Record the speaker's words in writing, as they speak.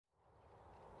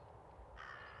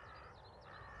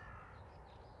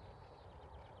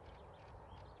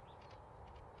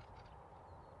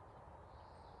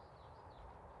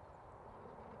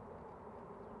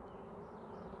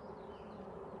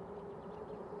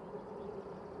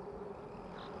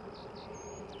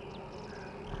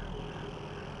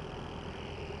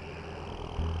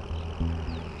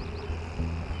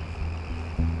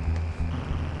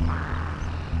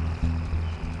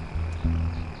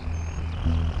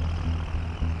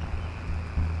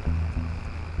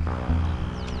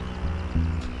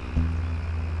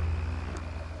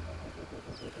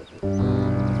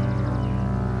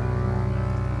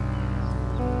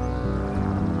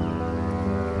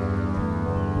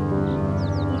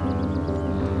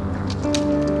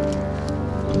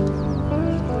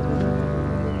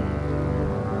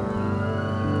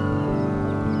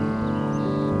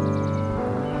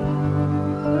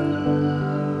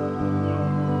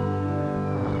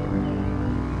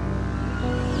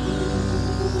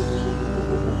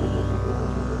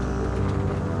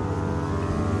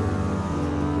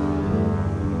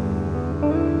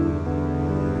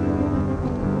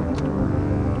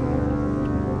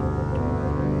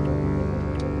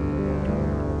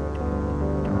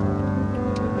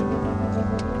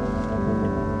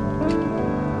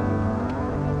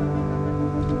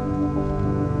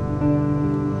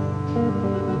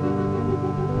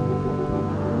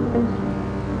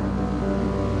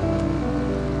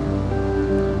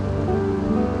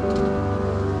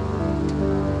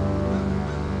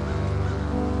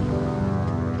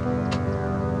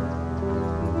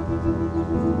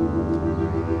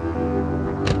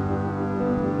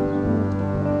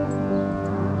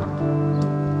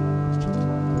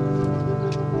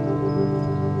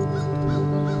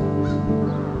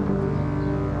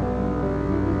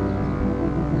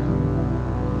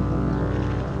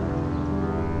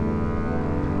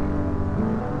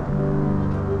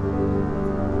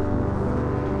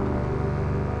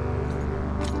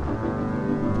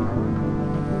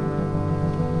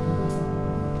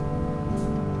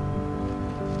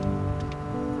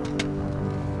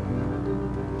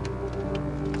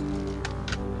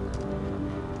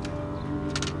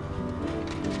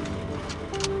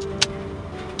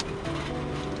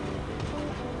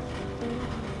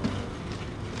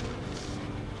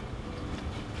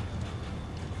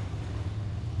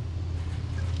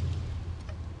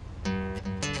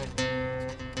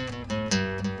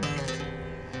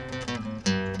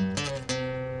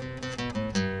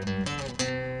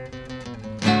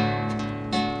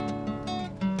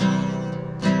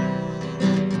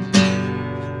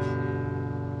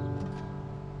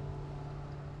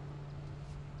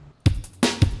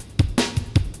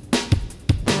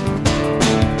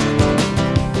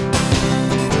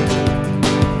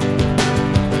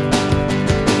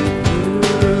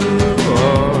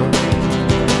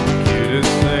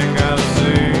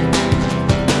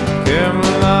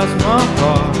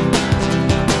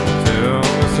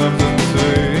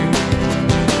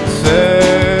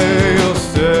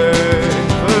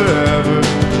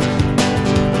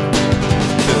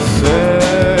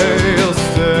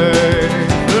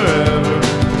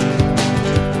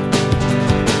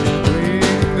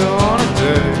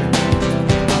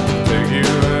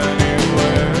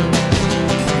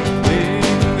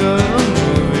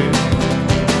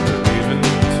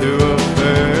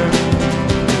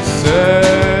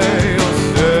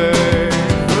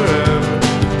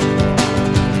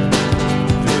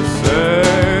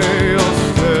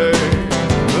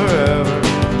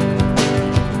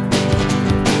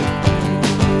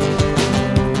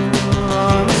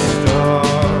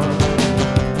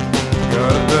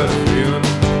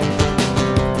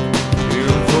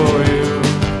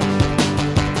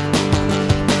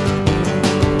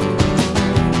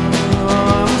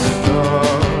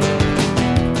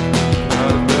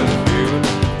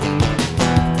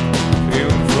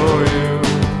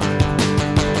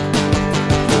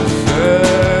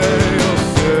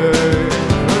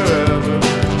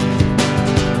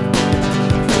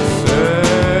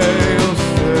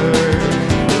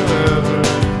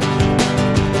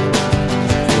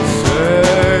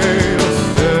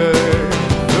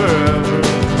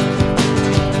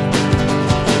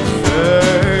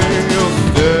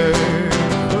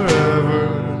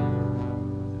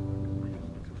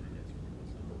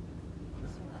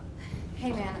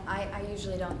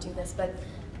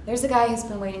There's a guy who's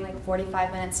been waiting like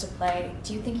 45 minutes to play.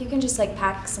 Do you think you can just like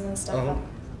pack some of the stuff up?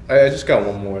 I just got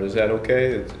one more. Is that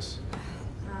okay? It's just...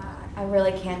 I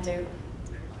really can't do.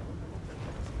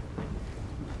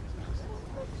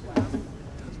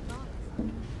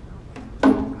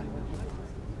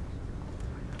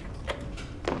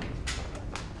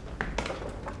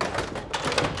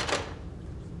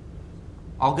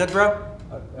 All good, bro?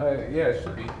 Yeah, it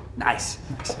should be. Nice.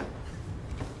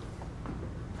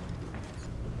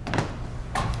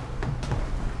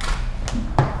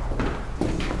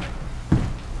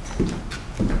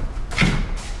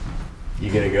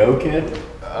 You gonna go, kid?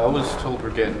 I was told we're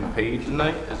getting paid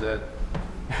tonight. Is that...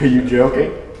 Are you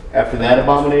joking? After that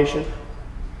abomination?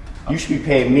 You should be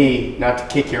paying me not to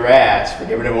kick your ass for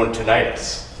giving everyone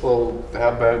tinnitus. Well, how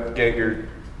about get your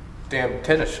damn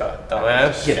tennis shot,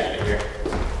 dumbass? Get out of here.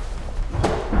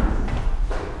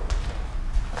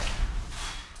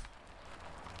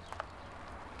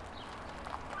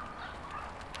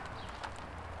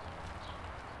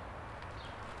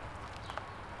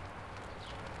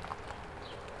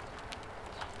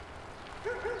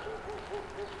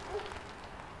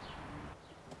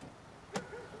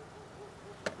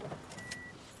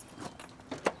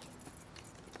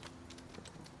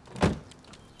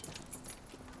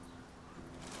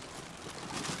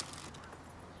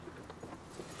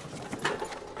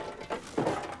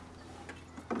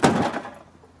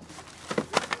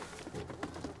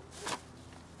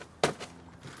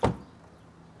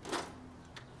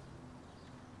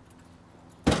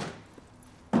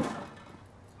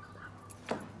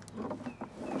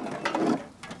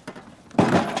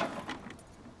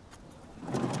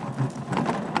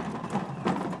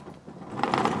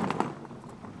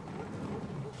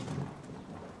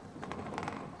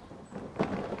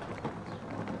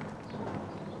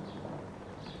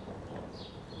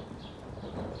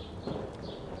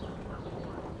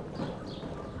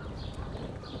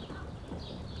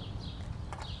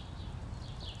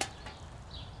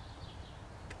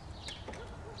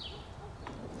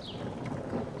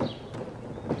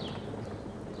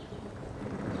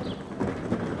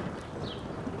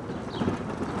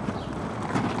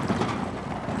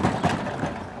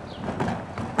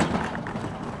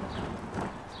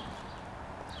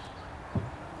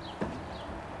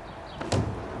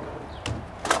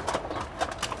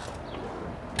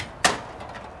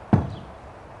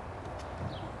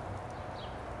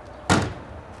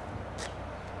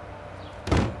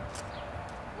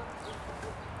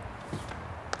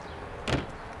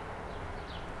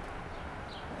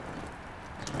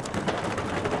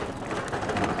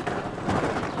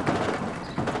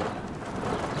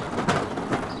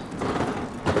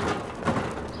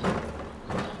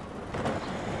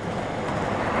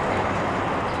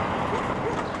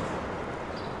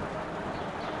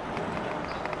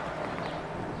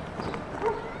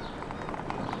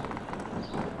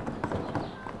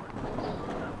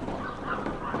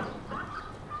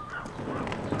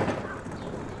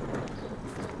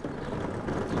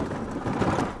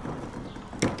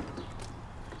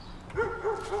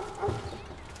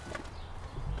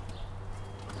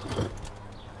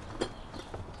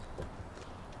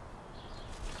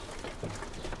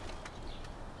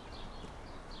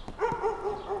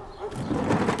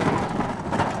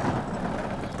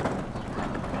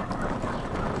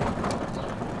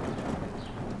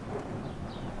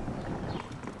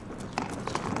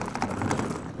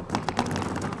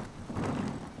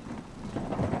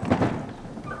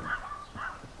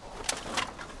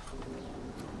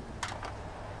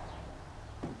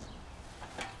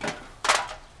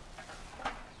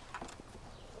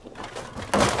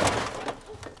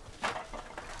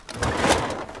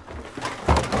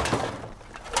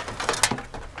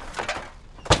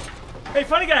 Hey,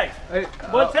 funny guy. Hey,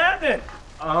 what's happening?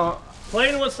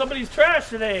 Playing with somebody's trash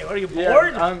today. Are you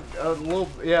bored? Yeah, I'm a little.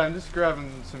 Yeah, I'm just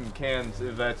grabbing some cans.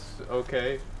 If that's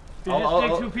okay. You just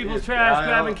dig through people's trash,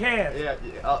 grabbing cans. Yeah,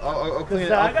 I'll clean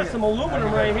it. I got some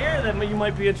aluminum right here that you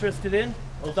might be interested in.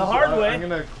 The hard way. I'm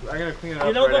gonna clean it up.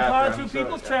 You don't right go pawing after. through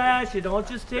people's trash. You don't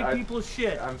just take people's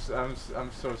shit. I'm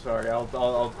so sorry. I'm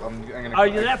gonna. Are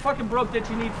you that fucking broke that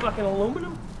you need fucking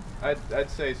aluminum? I'd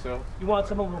say so. You want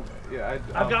some aluminum? Yeah,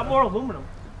 I've got more aluminum.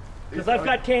 Because I've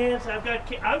got cans, I've got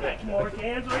more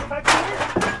cans right back here.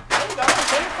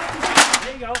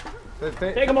 There you go.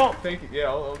 Take them all. Thank you.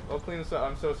 Yeah, I'll clean this up.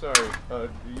 I'm so sorry.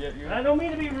 I don't mean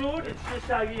to be rude. It's just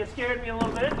how you scared me a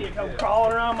little bit. You come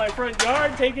crawling around my front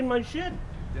yard taking my shit.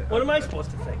 Yeah, what am I supposed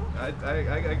to think? I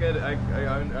get it. I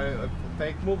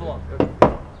thank. Move along.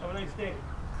 Have a nice day.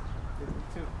 You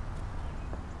too.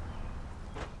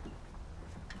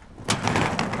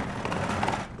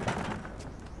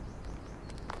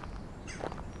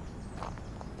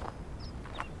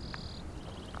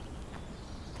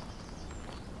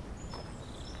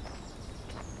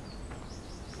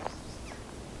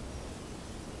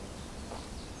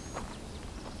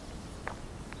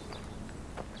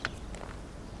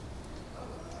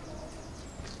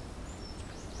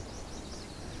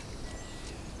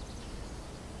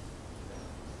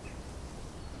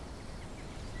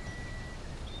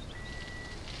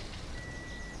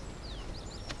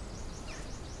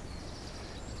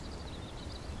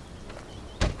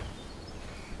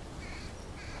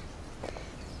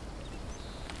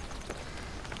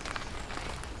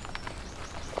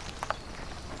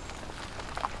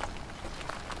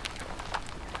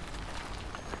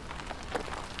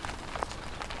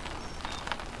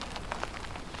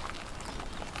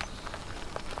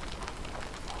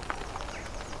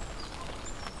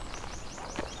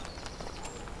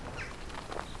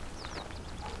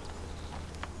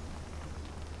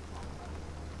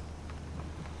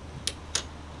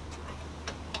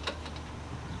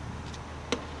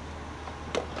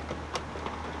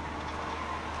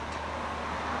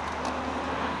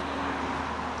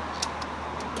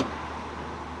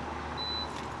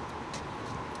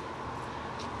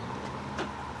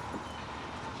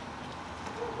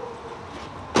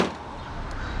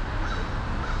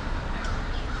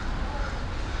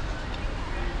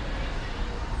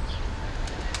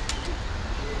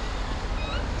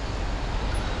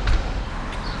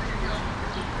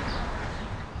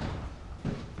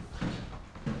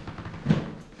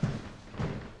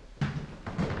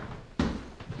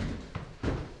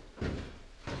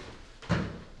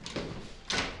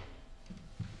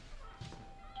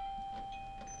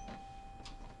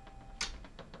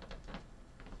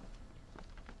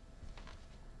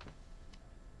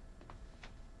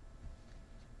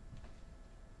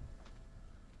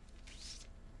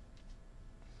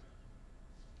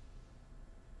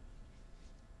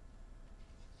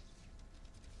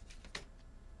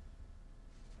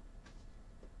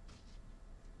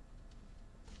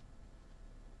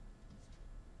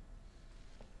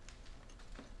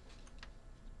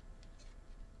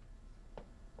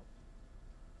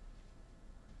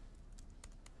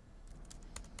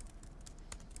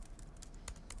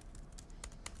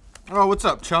 Oh, what's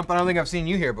up, chump? I don't think I've seen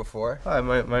you here before. Hi,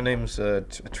 my name's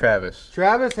Travis.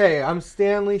 Travis, hey, I'm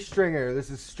Stanley Stringer. This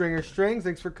is Stringer Strings.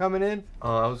 Thanks for coming in.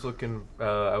 I was looking.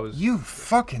 You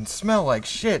fucking smell like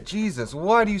shit. Jesus,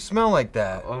 why do you smell like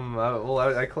that?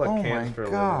 I collect Oh cans my for a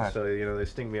God. living, so you know they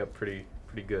sting me up pretty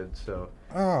good. So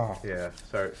Oh, yeah,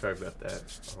 sorry about that.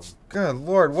 good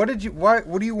lord. What do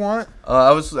you want?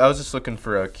 I was just looking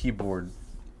for a keyboard.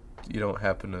 You don't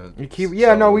happen to?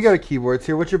 Yeah, no, we got a keyboard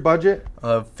here. What's your budget?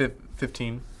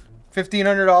 15.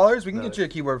 $1,500. We can No. get you a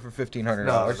keyboard for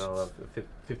 $1,500. No,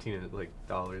 15 like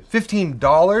dollars.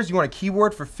 $15? You want a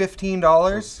keyboard for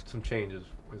 $15? Some changes.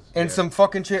 And yeah. some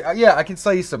fucking yeah, I can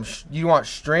sell you some. You want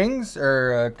strings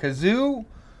or a kazoo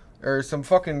or some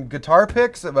fucking guitar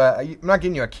picks? But I'm not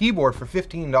getting you a keyboard for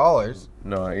 $15.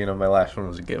 No, you know my last one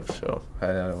was a gift, so I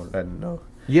didn't know.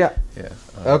 Yeah. Yeah.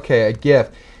 Okay, a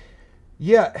gift.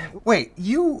 Yeah. Wait,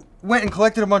 you went and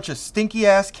collected a bunch of stinky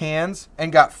ass cans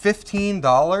and got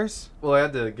 $15? Well, I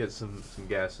had to get some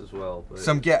gas as well. But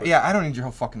Yeah, I don't need your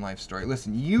whole fucking life story.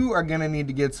 Listen, you are gonna need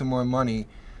to get some more money.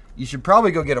 You should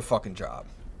probably go get a fucking job.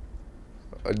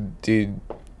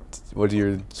 What are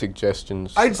your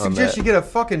suggestions? I'd suggest you get a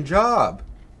fucking job.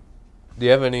 Do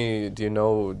you have any? Do you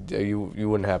know? You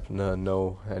wouldn't happen to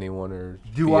know anyone or?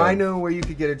 Do I know where you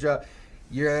could get a job?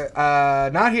 You're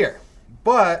not here,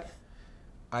 but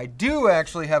I do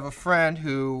actually have a friend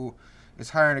who is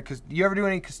hiring a. Do you ever do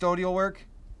any custodial work?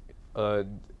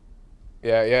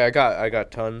 Yeah. I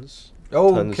got tons.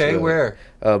 Oh, tons, okay. Where?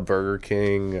 Burger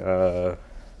King.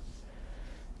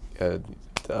 Burger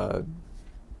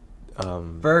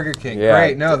King. Yeah,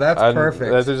 Great. No, that's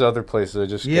perfect. There's other places. I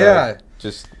just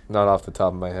just not off the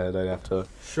top of my head. I'd have to.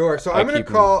 Sure. So I'm gonna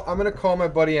call my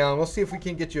buddy Alan. We'll see if we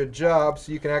can get you a job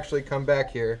so you can actually come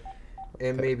back here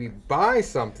and maybe buy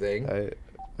something. I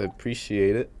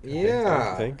appreciate it.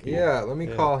 Yeah. Thank you. Yeah. Let me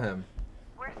call him.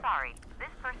 We're sorry. This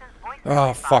person's voice.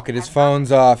 Oh fuck it. His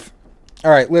phone's off. All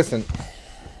right. Listen.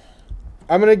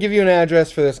 I'm gonna give you an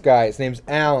address for this guy. His name's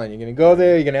Alan. You're gonna go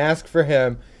there. You're gonna ask for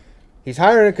him. He's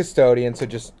hiring a custodian, so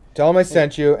just tell him I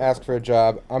sent you. Ask for a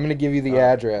job. I'm going to give you the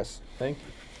address. Thank you.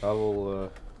 I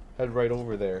will head right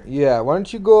over there. Yeah, why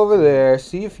don't you go over there,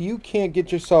 see if you can't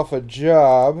get yourself a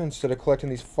job instead of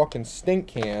collecting these fucking stink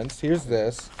cans. Here's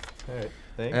this. All right.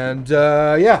 Thank you. And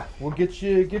yeah, we'll get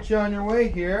you on your way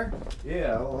here.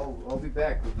 Yeah, I'll be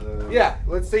back with the. Yeah,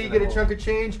 let's say you get a chunk of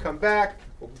change, come back.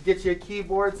 We'll get you a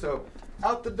keyboard. So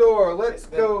out the door. Let's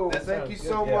go. Thank you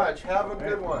so much. Have a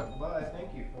good one. Bye.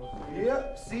 Thank you.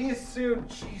 Yep, see you soon.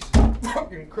 Jesus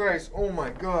fucking Christ. Oh my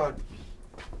God.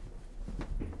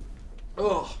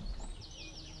 Ugh.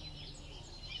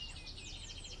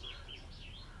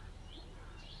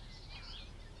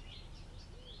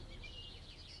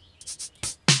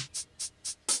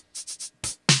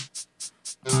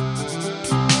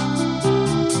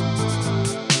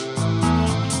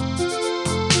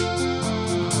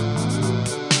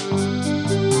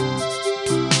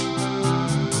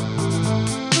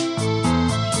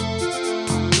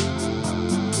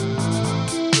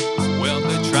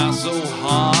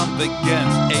 They get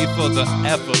an A for the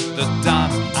effort, the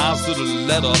dime out to the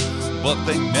letter, but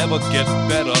they never get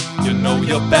better. You know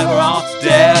you're better off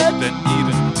dead than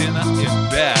eating dinner in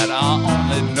bed. I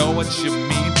only know what you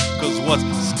mean, cause what's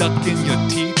stuck in your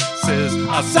teeth says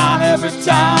I sign every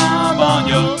time on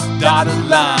your dotted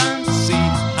line. See,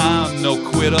 I'm no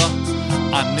quitter,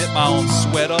 I knit my own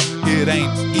sweater. It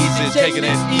ain't easy taking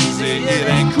it easy, it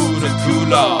ain't cool to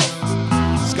cool off.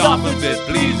 Scoff if it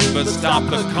please, but stop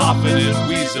the coughing and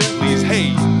wheezing, please.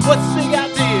 Hey, what's the big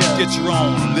idea? Get your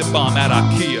own lip balm at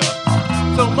IKEA.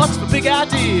 So much for big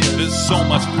ideas. There's so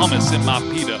much hummus in my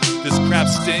pita. This crap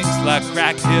stinks like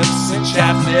crack hips and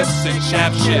chapped nips and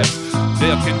chapped ships.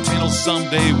 They'll contain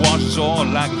someday wash ashore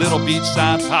like little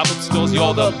beachside pop-up stores.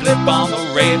 You're the blip on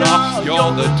the radar,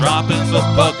 you're the drop in the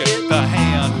bucket. The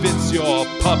hand fits your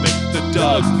puppet, the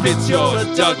Doug fits your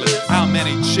Douglas. How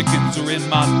many chickens are in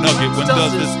my nugget? When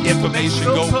does this information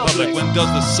go public? When does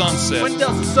the sun set? When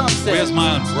does the sun set? Where's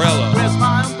my umbrella? Where's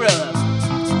my umbrella?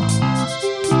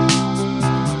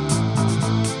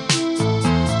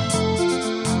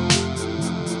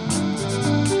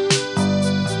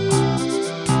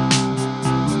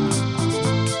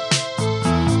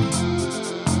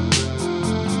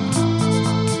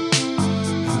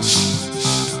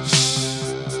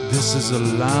 This is a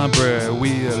library,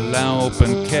 we allow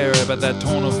open carry, but that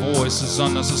tone of voice is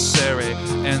unnecessary.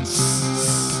 And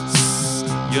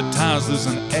your tire's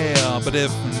losing air, but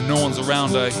if no one's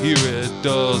around to hear it,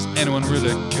 does anyone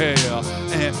really care?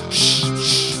 And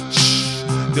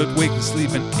the wake and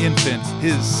sleeping infant,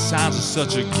 his signs are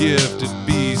such a gift, it'd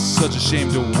be such a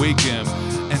shame to wake him.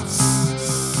 And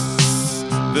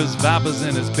There's vipers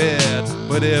in his bed,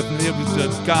 but if nibbles to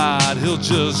God, he'll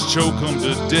just choke them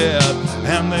to death.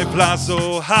 And they fly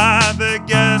so high, they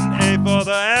get an A for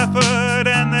the effort,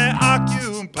 and they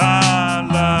occupy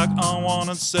like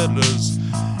unwanted settlers.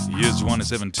 Here's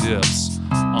 27 tips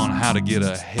on how to get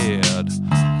ahead.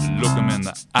 Look them in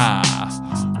the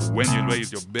eye when you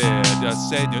raise your bed. Just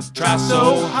say you try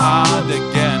so hard to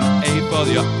get an A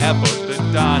for your effort. They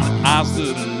dine eyes to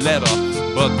the letter,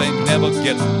 but they never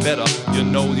get better. You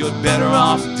know you're better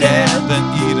off dead than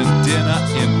eating dinner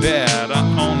in bed.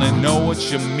 I only know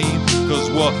what you mean,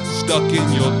 cause what's stuck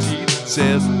in your teeth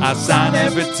says I sign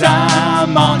every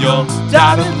time on your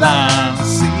dotted line.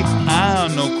 See,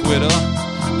 I'm no quitter,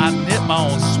 I knit my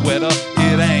own sweater.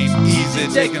 It ain't easy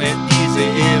taking it easy,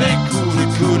 it ain't cool to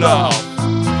cool off.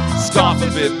 Scoff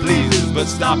if it pleases, but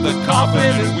stop the coughing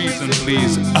and wheezing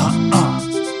please.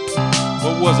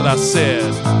 What was it I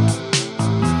said?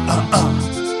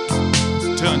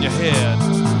 Turn your head,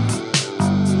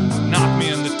 knock me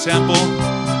in the temple,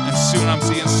 and soon I'm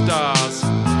seeing stars.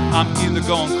 I'm either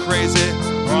going crazy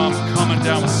or I'm coming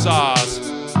down with SARS.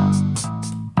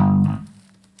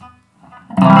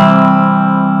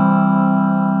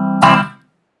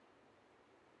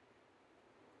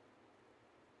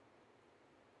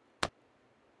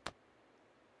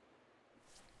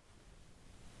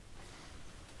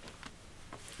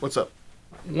 What's up?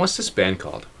 What's this band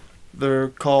called? They're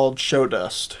called Show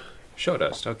Dust. Show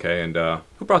Dust, okay. And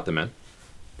who brought them in?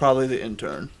 Probably the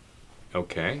intern.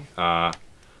 Okay.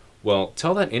 Well,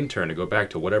 tell that intern to go back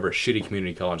to whatever shitty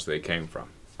community college they came from.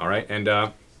 All right? And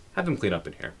have them clean up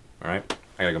in here. All right?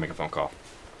 I gotta go make a phone call.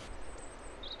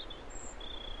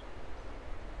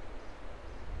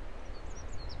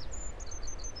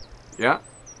 Yeah?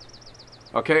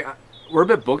 Okay. We're a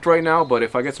bit booked right now, but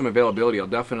if I get some availability, I'll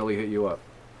definitely hit you up.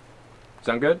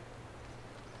 Sound good?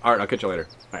 All right, I'll catch you later.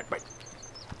 All right, bye.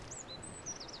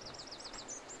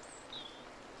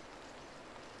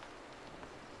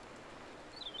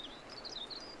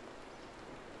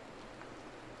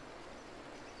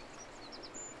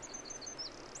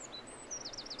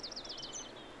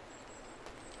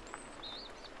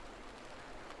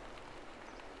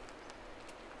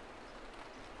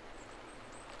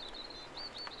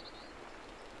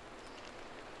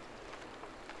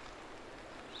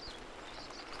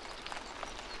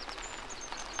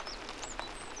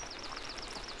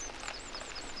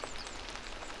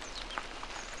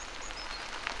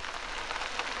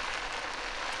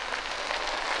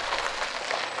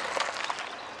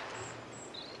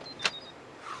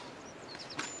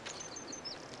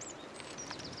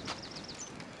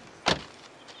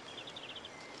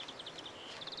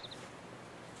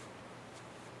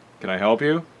 Can I help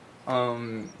you?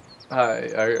 Hi.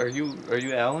 Are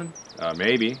you Alan?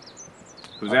 Maybe.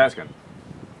 Who's asking?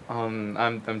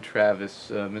 I'm Travis.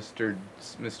 Mr.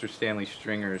 Stanley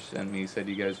Stringer sent me. He said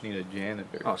you guys need a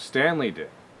janitor. Oh, Stanley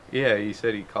did. Yeah, he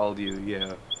said he called you.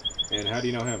 Yeah. And how do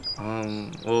you know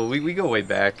him? Well, we go way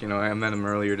back. You know, I met him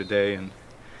earlier today, and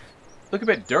Look a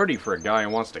bit dirty for a guy who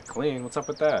wants to clean. What's up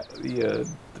with that? the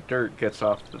dirt gets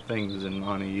off the things and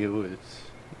onto you.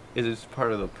 It is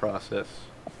part of the process.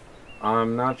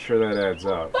 I'm not sure that adds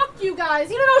up. Fuck you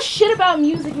guys. You don't know shit about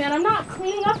music, man. I'm not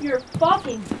cleaning up your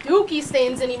fucking dookie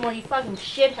stains anymore, you fucking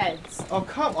shitheads. Oh,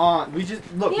 come on. We got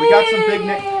some big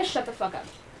Yeah, shut the fuck up.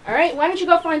 Alright, why don't you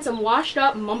go find some washed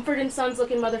up Mumford & Sons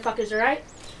looking motherfuckers, alright?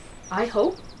 I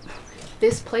hope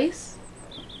this place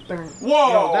burns. Whoa!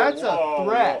 Yo, that's a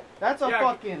threat. That's a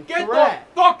fucking Get threat.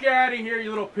 the fuck out of here, you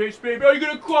little piss baby. Are you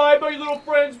gonna cry about your little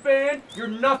friend's band? You're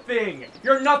nothing.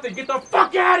 You're nothing. Get the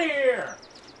fuck out of here!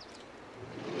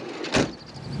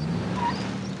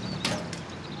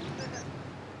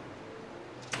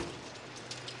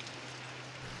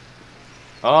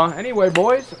 Anyway,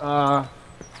 boys,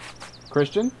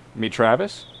 Christian, meet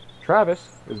Travis.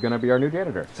 Travis is gonna be our new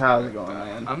janitor. How's it going,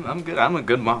 man? I'm good. I'm a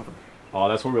good mom. Oh,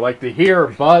 that's what we like to hear,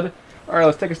 bud. All right,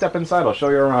 let's take a step inside. I'll show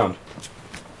you around.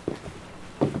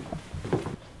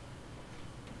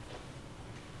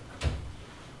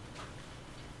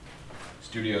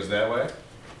 Studio's that way.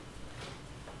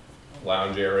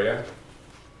 Lounge area.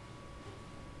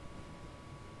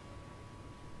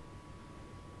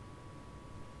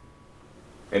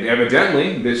 And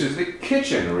evidently, this is the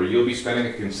kitchen where you'll be spending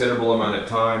a considerable amount of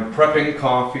time prepping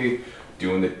coffee,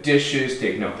 doing the dishes,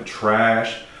 taking out the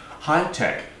trash.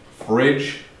 High-tech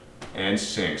fridge and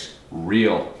sinks.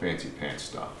 Real fancy pants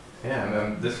stuff. Yeah,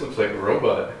 man, this looks like a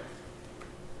robot.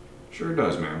 Sure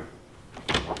does, man.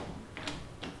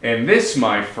 And this,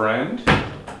 my friend,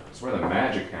 is where the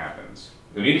magic happens.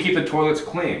 You need to keep the toilets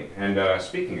clean. And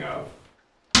speaking of...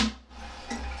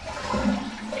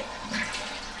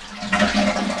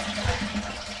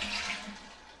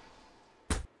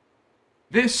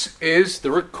 This is the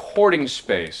recording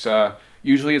space.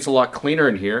 Usually it's a lot cleaner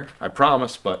in here, I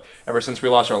promise, but ever since we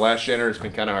lost our last janitor, it's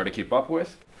been kind of hard to keep up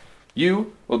with.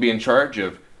 You will be in charge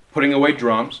of putting away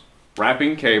drums,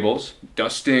 wrapping cables,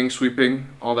 dusting, sweeping,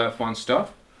 all that fun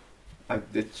stuff.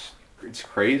 It's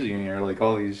crazy in here. Like,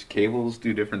 all these cables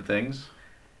do different things.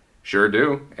 Sure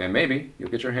do, and maybe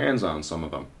you'll get your hands on some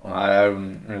of them. Well, I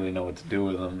don't really know what to do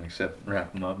with them except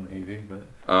wrap them up, maybe.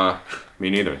 But me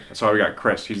neither. That's why we got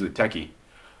Chris. He's the techie.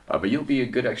 But you'll be a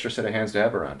good extra set of hands to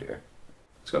have around here.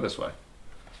 Let's go this way.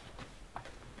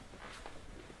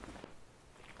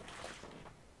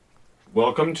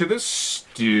 Welcome to the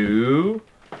stew.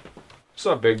 What's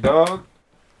up, big dog?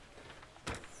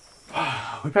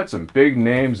 We've had some big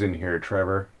names in here,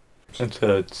 Trevor.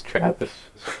 It's Travis.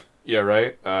 Yeah,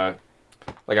 right?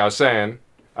 Like I was saying,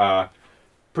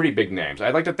 pretty big names.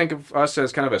 I'd like to think of us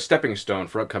as kind of a stepping stone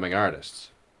for upcoming artists.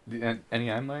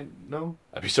 Any I might know?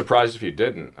 I'd be surprised if you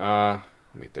didn't. Let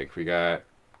me think. We got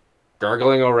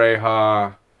Gargling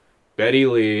Oreha, Betty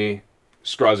Lee,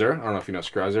 Scruzzer. I don't know if you know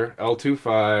Scruzzer.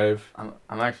 L25.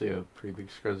 I'm actually a pretty big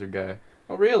Scruzzer guy.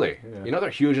 Oh, really? Yeah. You know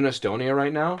they're huge in Estonia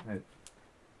right now?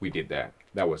 We did that.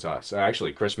 That was us.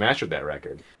 Actually, Chris mastered that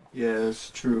record. Yeah,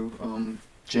 it's true.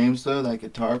 James, though, that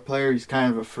guitar player, he's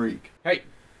kind of a freak. Hey,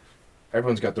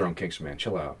 everyone's got their own kinks, man.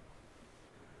 Chill out.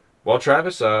 Well,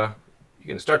 Travis, you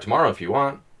can start tomorrow if you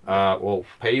want. We'll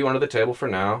pay you under the table for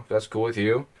now, if that's cool with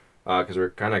you. Because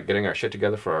we're kind of getting our shit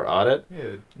together for our audit.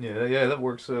 Yeah, that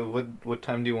works. What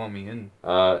time do you want me in?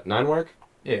 9 work?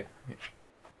 Yeah.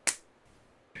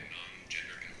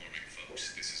 Gender-conforming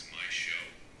folks, this is my show.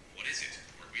 What is it?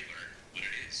 Where we learn what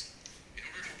it is. In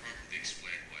order to properly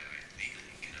explain why I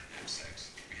legally cannot have sex,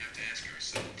 we have to ask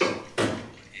ourselves,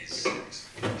 what is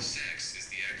sex? Sex is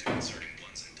the act of inserting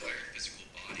one's entire physical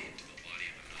body into the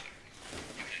body of another.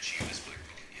 You can achieve this by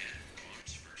rolling head or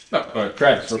arms first.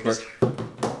 Travis, real quick.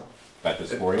 Got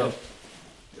this for you.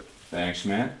 Thanks,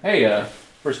 man. Hey,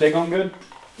 first day going good?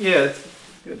 Yeah, it's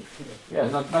good. Yeah,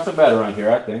 not so bad around here,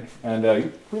 I think. And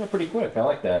you clean up pretty quick. I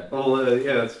like that. Well,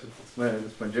 yeah,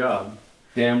 that's my job.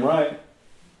 Damn right.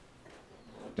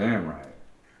 Damn right.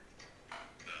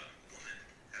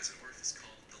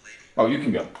 Oh, you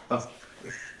can go. Oh.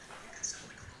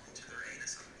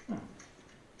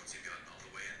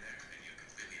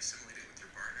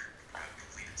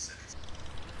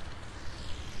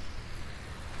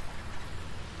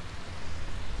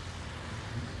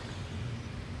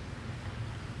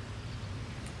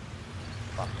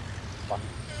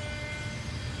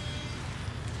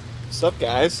 What's up,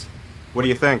 guys? What do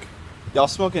you think? Y'all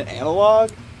smoking analog?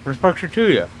 Respect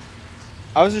to you.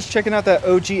 I was just checking out that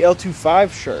OG L25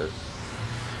 shirt.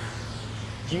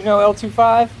 Do you know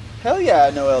L25? Hell yeah, I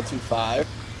know L25.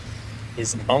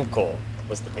 His uncle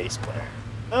was the bass player.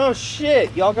 Oh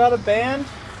shit, y'all got a band?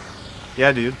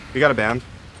 Yeah, dude. We got a band.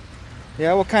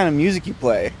 Yeah, what kind of music you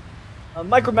play?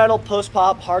 Micrometal,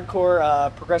 post-pop,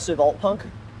 hardcore, progressive alt-punk.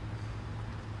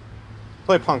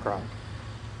 Play punk rock.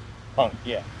 Punk,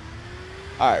 yeah.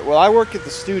 Alright, well I work at the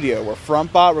studio where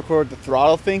Frontbot recorded the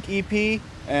Throttle Think EP,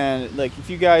 and like if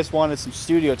you guys wanted some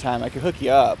studio time, I could hook you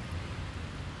up.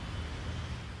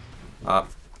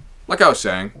 Like I was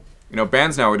saying, you know,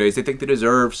 bands nowadays, they think they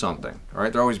deserve something,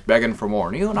 alright? They're always begging for more.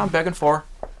 And you know what I'm begging for?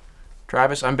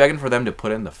 Travis, I'm begging for them to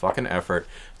put in the fucking effort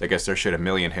that gets their shit a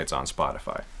million hits on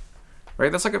Spotify.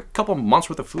 Right? That's like a couple months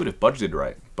worth of food if budgeted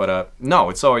right. But no,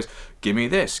 it's always, give me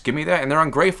this, give me that, and they're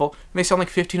ungrateful, and they sound like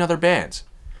 15 other bands.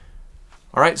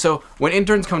 Alright, so when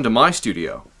interns come to my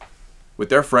studio with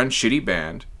their friend's shitty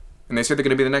band, and they say they're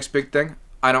going to be the next big thing,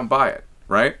 I don't buy it,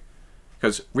 right?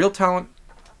 Because real talent,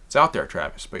 it's out there,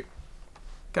 Travis, but you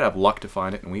gotta have luck to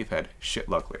find it, and we've had shit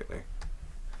luck lately.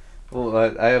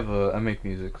 Well, I make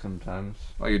music sometimes.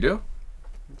 Oh, you do?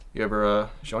 You ever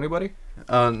show anybody?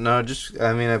 No, just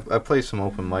I play some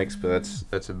open mics, but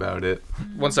that's about it.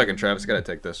 1 second, Travis. I gotta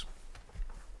take this.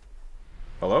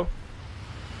 Hello?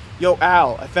 Yo,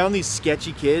 Al, I found these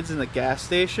sketchy kids in the gas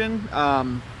station,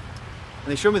 and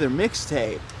they showed me their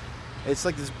mixtape. It's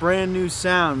like this brand new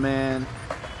sound, man.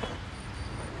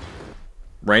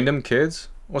 Random Kids?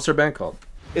 What's their band called?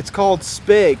 It's called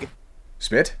Spig.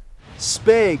 Spit?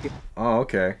 Spig. Oh,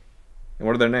 okay. And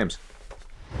what are their names?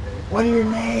 What are your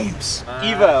names?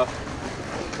 Evo.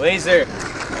 Laser.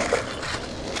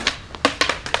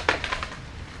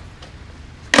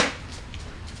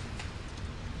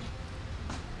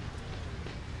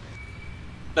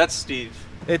 That's Steve.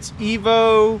 It's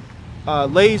Evo,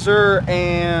 Laser,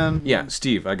 and... Yeah,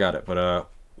 Steve, I got it. But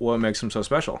what makes him so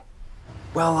special?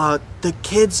 Well, the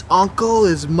kid's uncle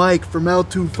is Mike from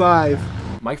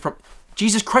L25. Mike from...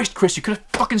 Jesus Christ, Chris, you could have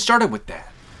fucking started with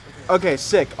that. Okay,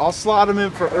 sick. I'll slot him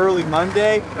in for early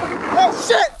Monday. Oh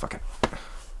shit! Fucking.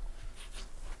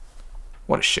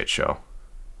 What a shit show.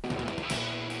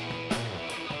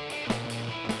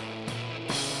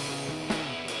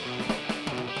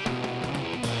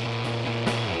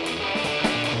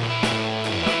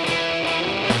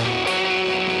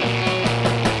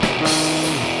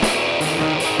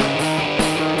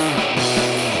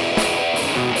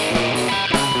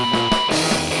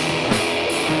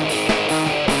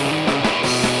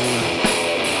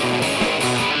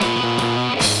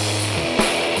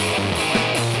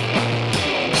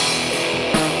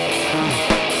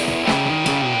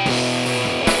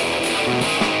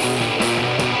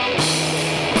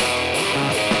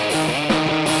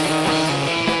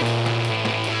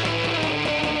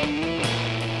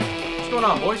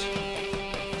 Boys.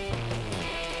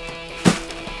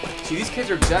 See, these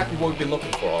kids are exactly what we've been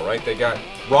looking for, all right? They got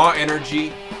raw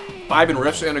energy, vibe and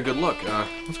riffs, and a good look.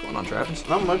 What's going on, Travis?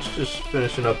 Not much, just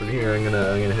finishing up in here. I'm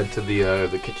gonna head to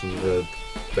the kitchen, the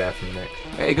bathroom next.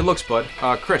 Hey, good looks, bud.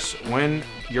 Chris, when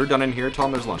you're done in here, tell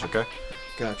them there's lunch, okay?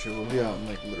 Gotcha. We'll be out in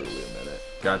like literally a minute.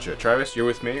 Gotcha. Travis, you're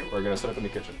with me. We're gonna set up in the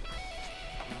kitchen.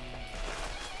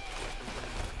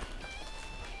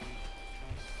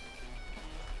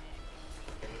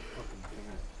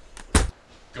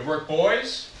 Good work,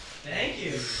 boys. Thank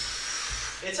you.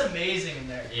 It's amazing in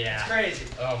there. Yeah. It's crazy.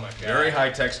 Oh my god. Very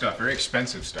high-tech stuff, very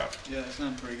expensive stuff. Yeah, that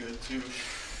sounds pretty good too.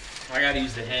 I gotta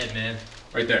use the head, man.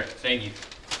 Right there. Thank you.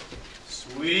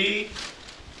 Sweet.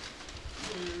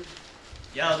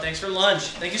 Yo, thanks for lunch.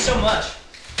 Thank you so much.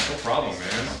 No problem,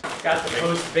 man. Got the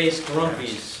Post-base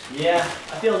grumpies. Yeah,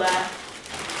 I feel that.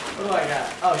 What do I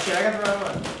got? Oh shit, I got the wrong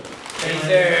one. Hey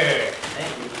there.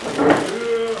 Thank you.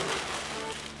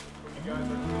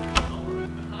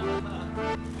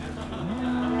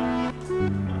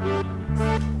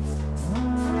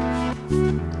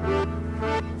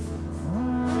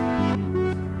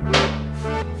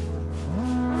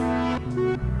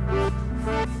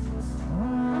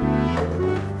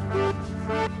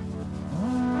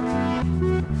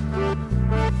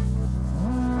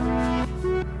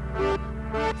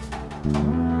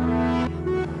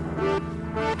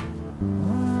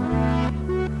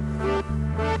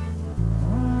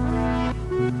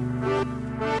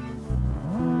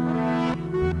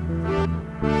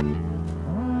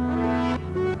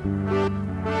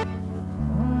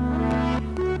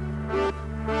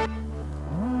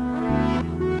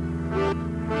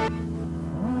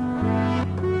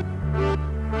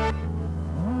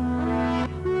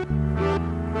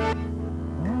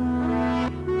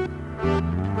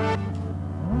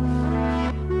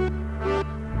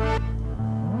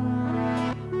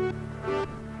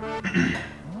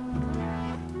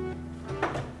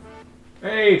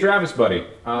 Hey, Travis, buddy. You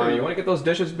want to get those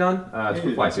dishes done? It's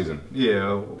food fly season.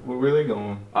 Yeah, where are they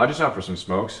going? Just out for some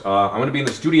smokes. I'm going to be in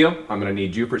the studio. I'm going to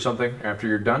need you for something after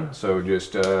you're done, so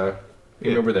just get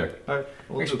me over there. All right.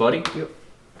 Thanks, buddy. Yep.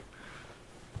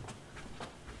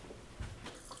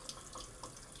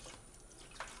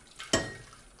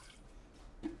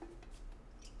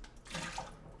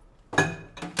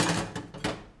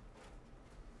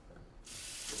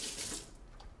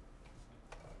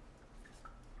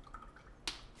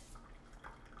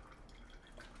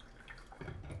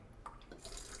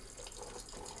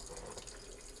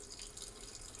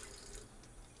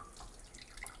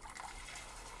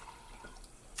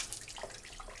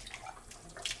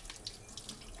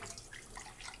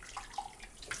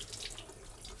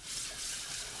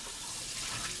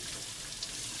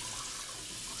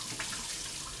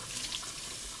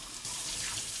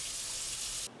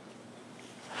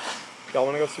 Y'all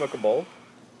want to go smoke a bowl?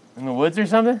 In the woods or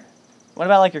something? What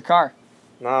about like your car?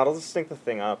 Nah, it'll just stink the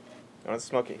thing up. You want to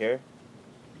smoke it here?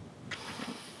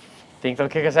 Think they'll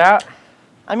kick us out?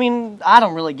 I mean, I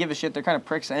don't really give a shit. They're kind of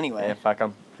pricks anyway. Yeah, fuck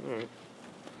them.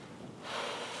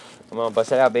 Come on,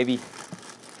 bust it out, baby.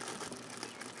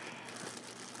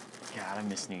 God, I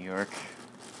miss New York.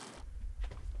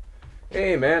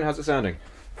 Hey, man, how's it sounding?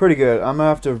 Pretty good. I'm gonna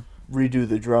have to redo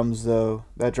the drums though.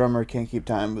 That drummer can't keep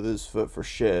time with his foot for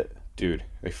shit. Dude,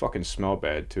 they fucking smell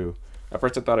bad, too. At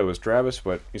first I thought it was Travis,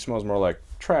 but he smells more like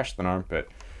trash than armpit.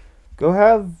 Go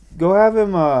have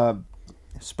him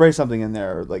spray something in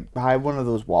there, or like hide one of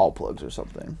those wall plugs or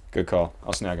something. Good call.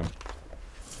 I'll snag him.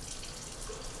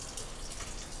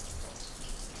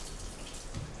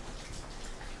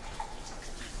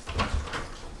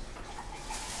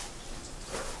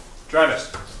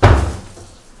 Travis.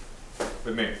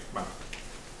 With me. Come on.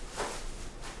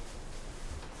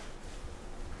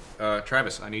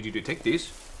 Travis, I need you to take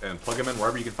these and plug them in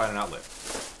wherever you can find an outlet.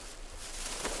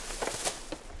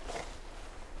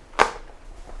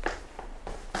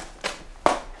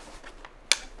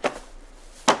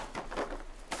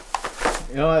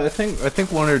 You know, I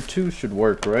think 1 or 2 should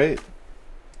work, right?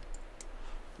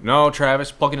 No, Travis,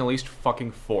 plug in at least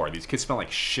fucking 4. These kids smell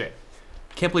like shit.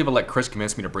 Can't believe I let Chris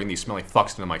convince me to bring these smelly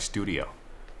fucks into my studio.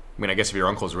 I mean, I guess if your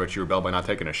uncle's rich, you rebel by not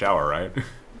taking a shower, right?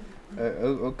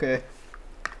 Okay.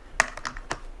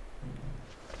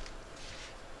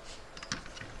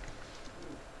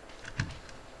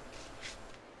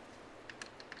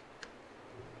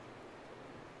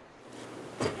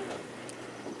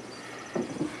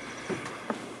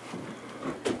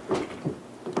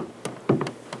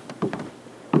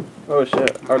 Oh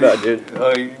shit. How bad, dude?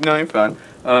 No, you're fine.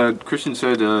 Christian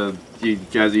said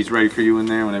he's ready for you in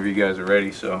there whenever you guys are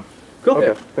ready, so. Cool. Okay.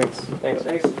 Yeah,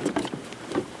 thanks.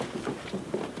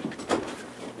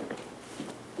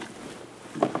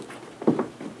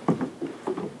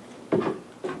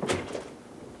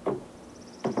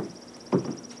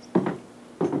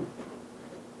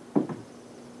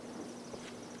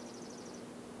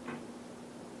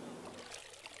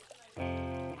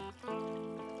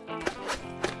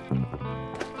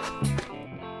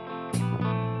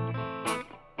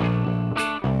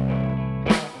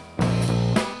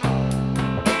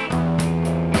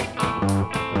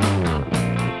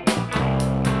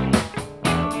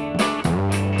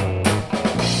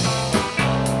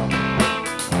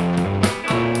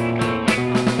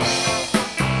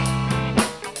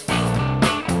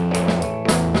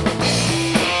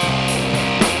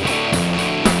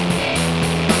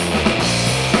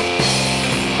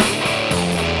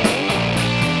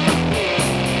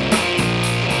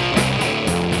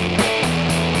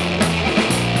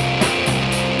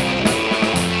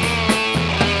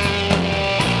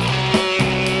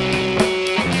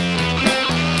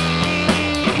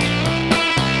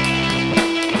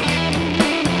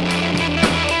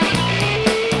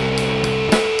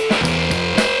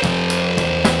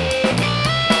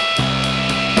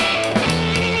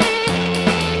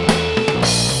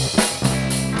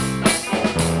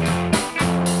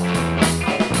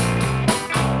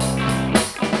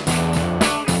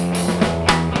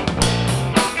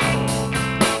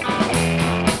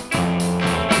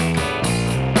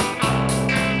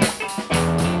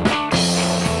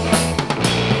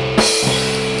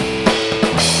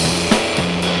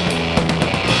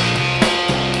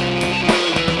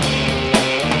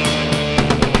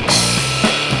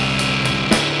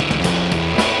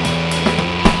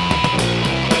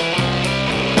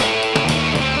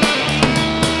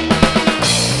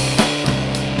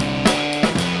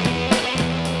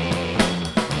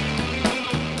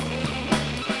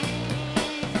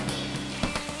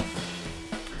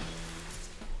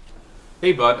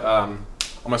 Hey, bud. I'm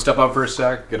gonna step out for a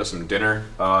sec, get us some dinner.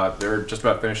 They're just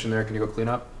about finishing there. Can you go clean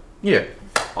up? Yeah.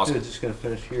 Awesome. Good, just gonna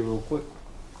finish here real quick.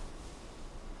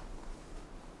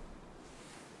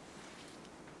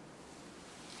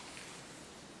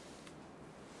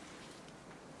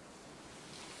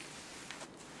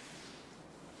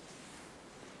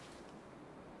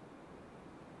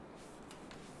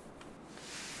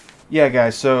 Yeah,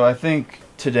 guys, so I think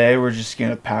today we're just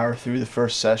going to power through the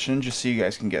first session just so you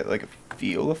guys can get like a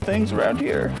feel of things around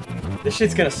here. This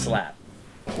shit's gonna slap.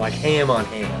 Like ham on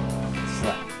ham.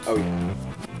 Slap. Oh yeah.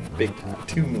 Big time.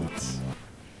 2 meats.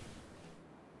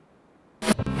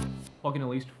 Plug in at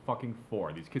least fucking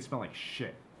 4. These kids smell like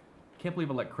shit. Can't believe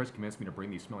I let Chris convince me to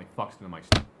bring these smelly fucks into my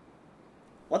studio.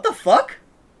 What the fuck?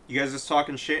 You guys just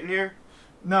talking shit in here?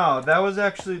 No, that was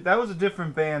a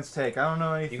different band's take. I don't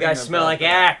know anything. You guys smell like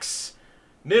Axe.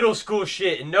 Middle school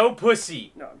shit and no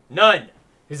pussy. No. None.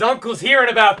 His uncle's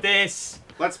hearing about this.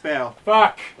 Let's bail.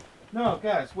 Fuck. No,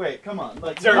 guys, wait, come on.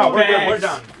 Like, Dirty no, we're bags. good, we're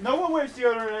done. No one wears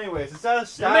deodorant anyways. It's out of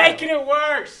style. You're making it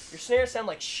worse. Your snares sound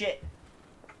like shit.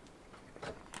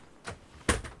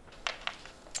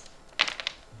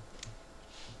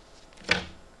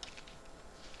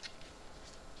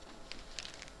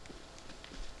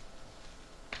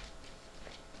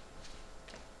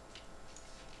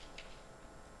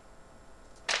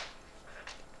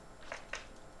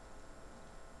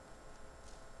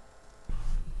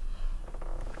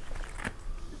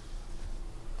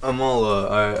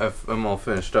 I'm all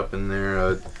finished up in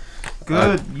there.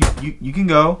 Good. You can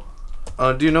go.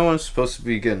 Do you know I'm supposed to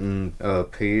be getting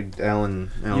paid? Alan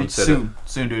said soon.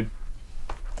 Soon, dude.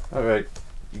 All right.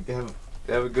 You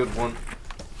have a good one.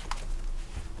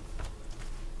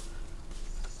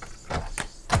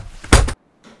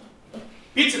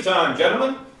 Pizza time,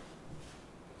 gentlemen.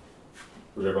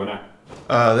 Where's everyone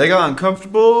at? They got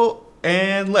uncomfortable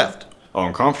and left. Oh,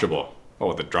 uncomfortable. Oh,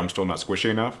 with the drum still not squishy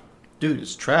enough? Dude,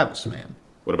 it's Travis, man.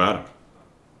 What about him?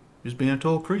 Just being a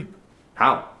total creep.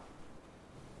 How?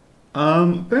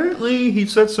 Apparently he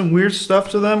said some weird stuff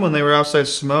to them when they were outside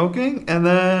smoking, and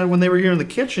then when they were here in the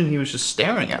kitchen, he was just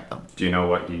staring at them. Do you know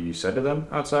what you said to them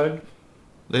outside?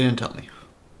 They didn't tell me.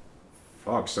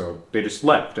 Fuck, so they just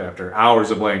left after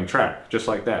hours of laying track, just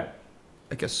like that.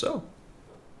 I guess so.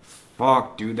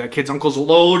 Fuck, dude, that kid's uncle's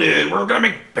loaded. We're gonna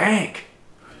make bank.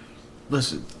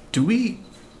 Listen, do we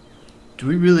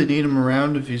really need him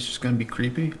around if he's just gonna be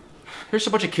creepy? There's a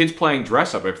bunch of kids playing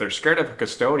dress up. If they're scared of a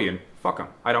custodian, fuck them.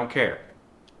 I don't care.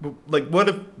 Like, what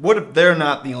if they're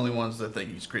not the only ones that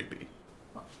think he's creepy?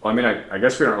 Well, I mean, I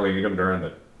guess we don't really need him during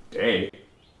the day.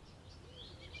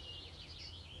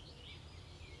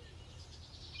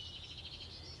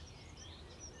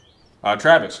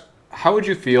 Travis, how would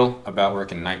you feel about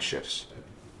working night shifts?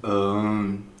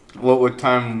 What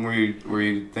time were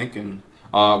you thinking?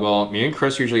 Well, me and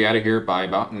Chris usually out of here by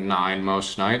about 9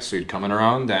 most nights, so you'd come in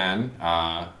around then,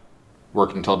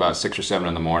 work until about 6 or 7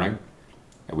 in the morning,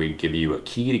 and we'd give you a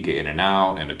key to get in and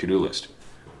out and a to-do list.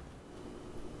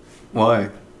 Why?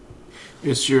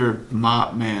 It's your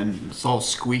mop, man. It's all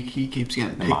squeaky, keeps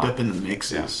getting picked up in the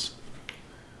mixes.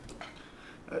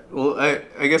 Well,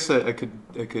 I guess I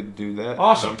could do that.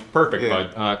 Awesome. Perfect,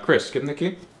 Yeah. bud. Chris, give him the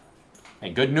key.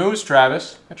 And good news,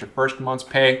 Travis. Got your first month's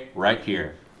pay right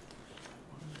here.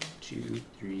 1, 2,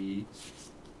 3.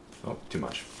 Oh, too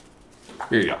much.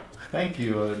 Here you go. Thank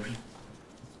you.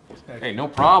 Hey, no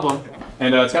problem.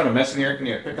 And it's kind of a mess in here. Can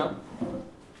you pick up?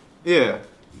 Yeah.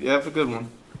 Have a good one.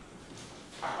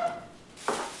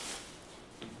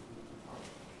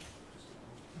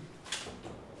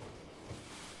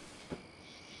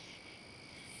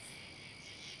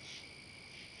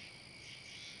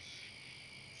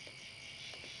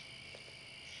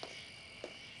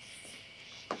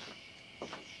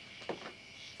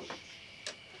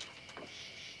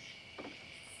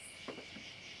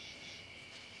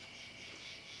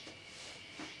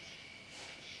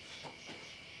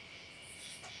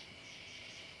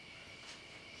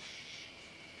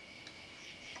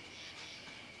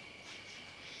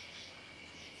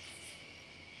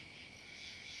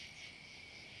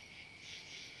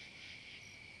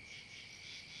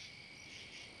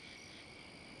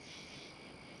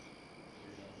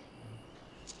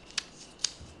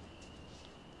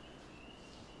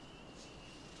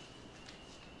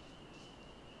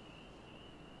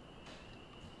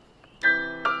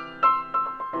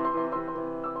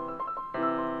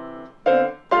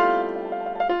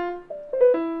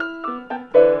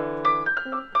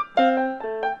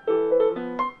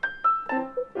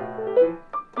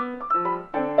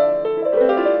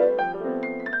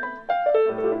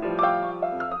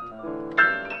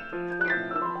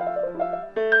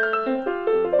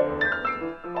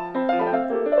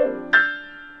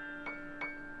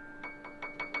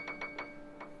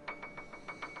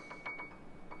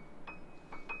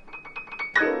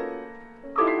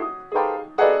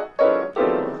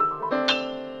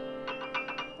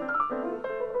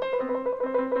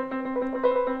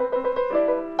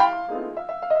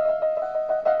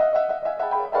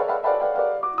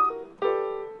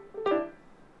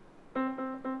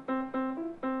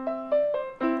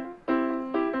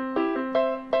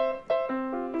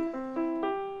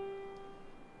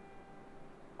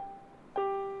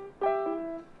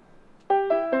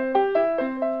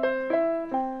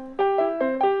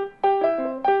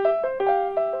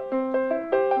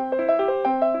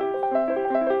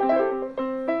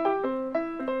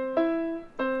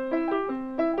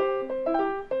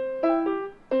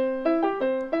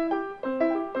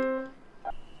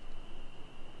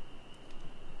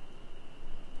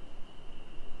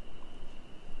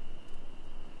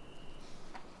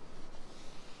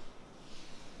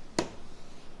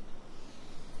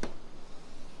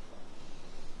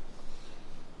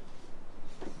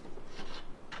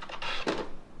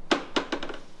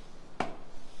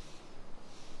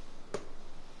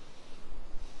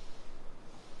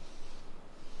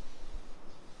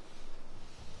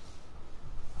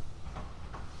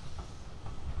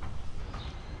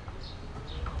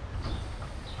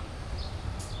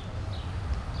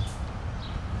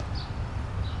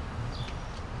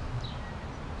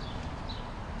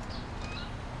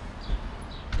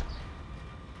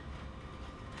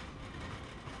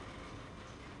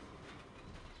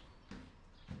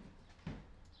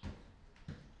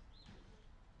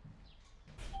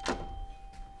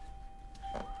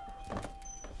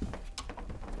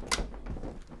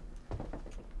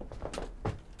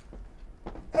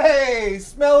 Hey,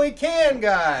 smelly can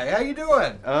guy, how you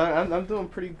doing? I'm doing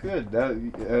pretty good.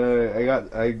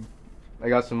 I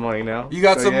got some money now. You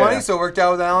got some money, so it worked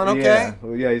out with Alan, okay? Yeah,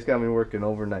 well, yeah, he's got me working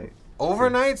overnight.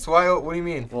 Overnights? Why? What do you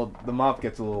mean? Well, the mop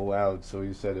gets a little loud, so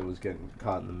he said it was getting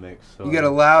caught in the mix. So You get a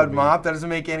loud mop? That doesn't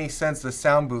make any sense. The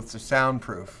sound booths are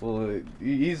soundproof. Well,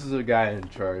 he's the guy in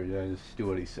charge. I just do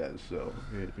what he says, so,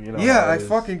 you know. Yeah, I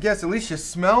fucking guess. At least you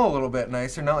smell a little bit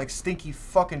nicer, not like stinky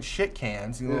fucking shit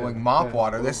cans. You look like mop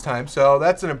water this time, so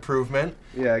that's an improvement.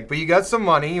 Yeah. But you got some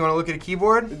money. You want to look at a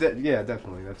keyboard? Yeah,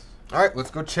 definitely. That's. All right,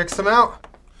 let's go check some out.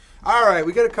 All right,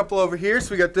 we got a couple over here.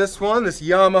 So we got this one, this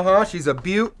Yamaha. She's a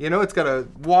beaut. You know, it's got a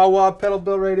wah-wah pedal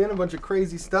built right in, a bunch of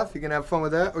crazy stuff. You can have fun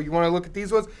with that. Or you want to look at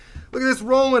these ones? Look at this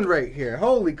Roland right here.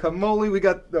 Holy camole, we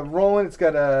got the Roland. It's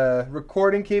got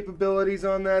recording capabilities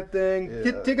on that thing.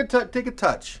 Yeah. Take a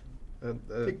touch.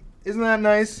 Isn't that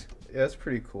nice? Yeah, that's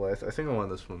pretty cool. I think I want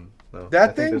this one. No,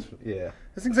 That thing? Yeah.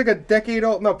 This thing's like a decade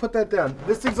old. No, put that down.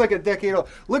 This thing's like a decade old.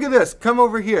 Look at this. Come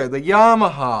over here. The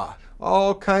Yamaha.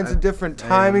 All kinds of different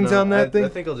timings on that thing. I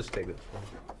think I'll just take this one.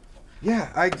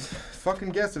 Yeah, I fucking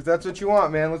guess if that's what you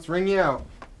want, man. Let's ring you out.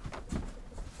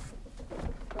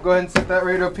 Go ahead and set that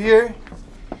right up here.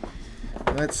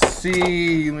 Let's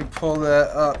see. Let me pull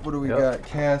that up. What do we got?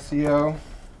 Casio.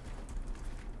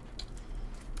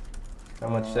 How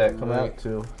much does that come out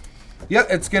to? Yep,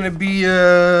 it's gonna be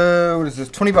what is this?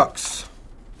 $20.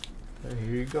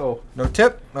 Here you go. No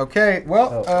tip? Okay.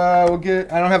 Well, we'll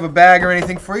get. I don't have a bag or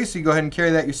anything for you, so you go ahead and carry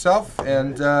that yourself,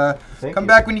 and come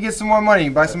back when you get some more money.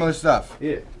 Buy some other stuff.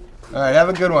 Yeah. All right. Have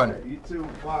a good one. You too.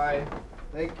 Bye.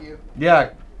 Thank you. Yeah.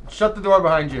 Shut the door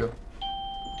behind you.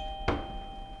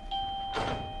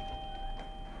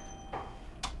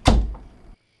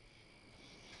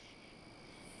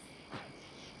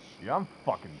 Yeah, I'm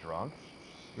fucking drunk.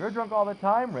 You're drunk all the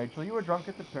time, Rachel. You were drunk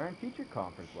at the parent-teacher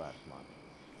conference last month.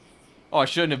 Oh, I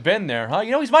shouldn't have been there, huh?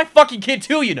 You know, he's my fucking kid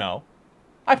too, you know.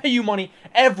 I pay you money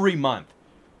every month.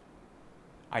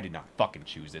 I did not fucking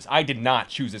choose this. I did not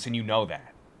choose this, and you know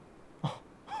that.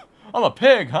 I'm a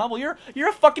pig, huh? Well, you're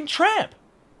a fucking tramp.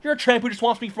 You're a tramp who just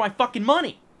wants me for my fucking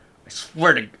money. I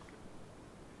swear to...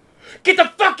 Get the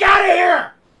fuck out of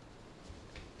here!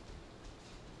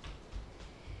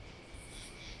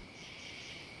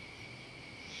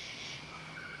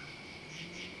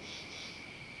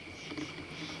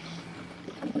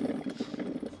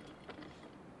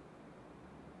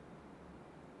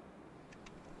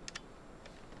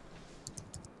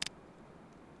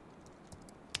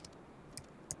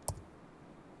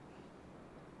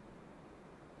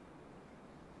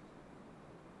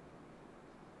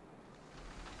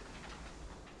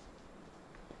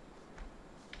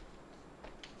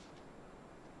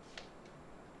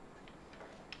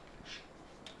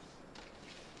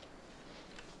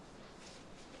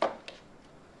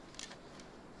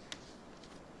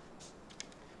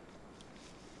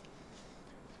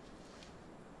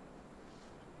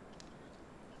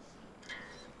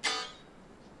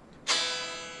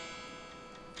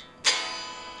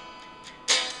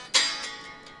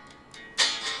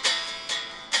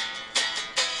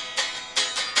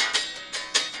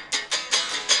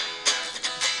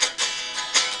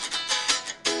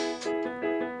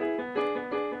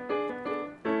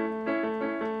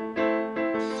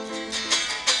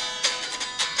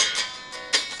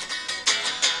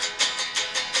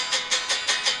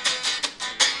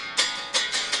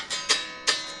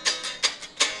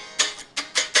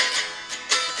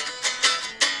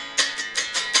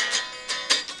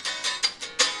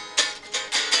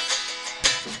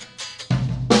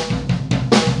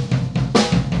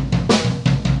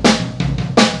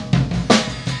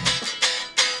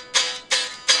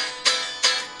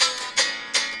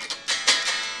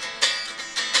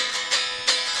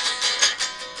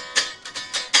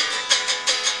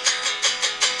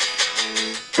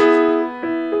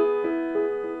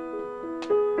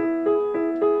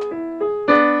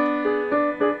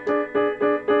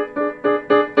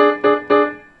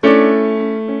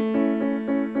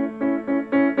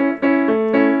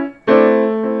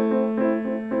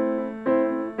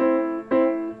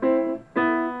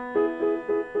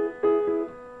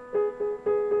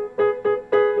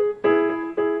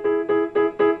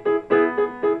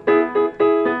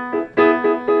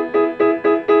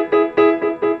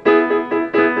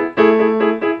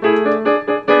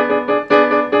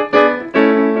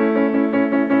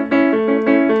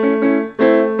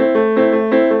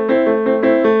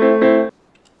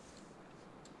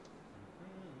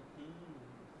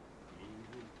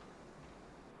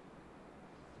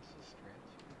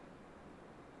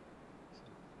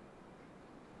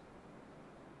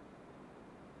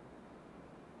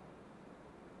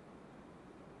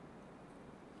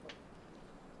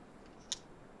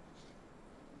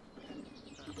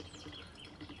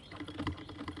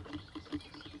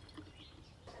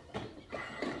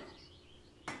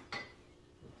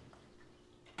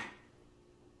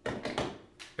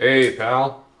 Hey,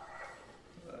 pal.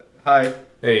 Hi.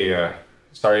 Hey,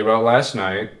 sorry about last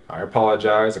night. I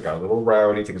apologize. I got a little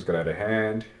rowdy. Things got out of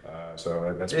hand.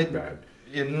 So that's my bad.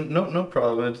 Yeah, no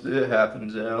problem. It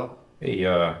happens, Al. Hey,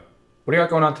 what do you got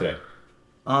going on today?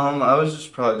 I was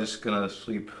just probably just gonna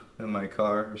sleep in my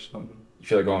car or something. You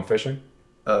feel like going fishing?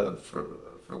 For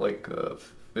like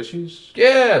fishies?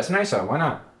 Yeah, it's nice out. Why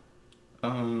not?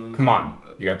 Come on.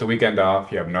 You got the weekend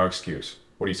off. You have no excuse.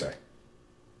 What do you say?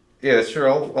 Yeah, sure.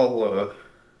 I'll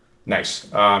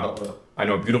Nice. I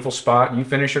know a beautiful spot. You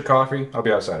finish your coffee. I'll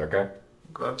be outside, okay?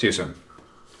 Okay. See you soon.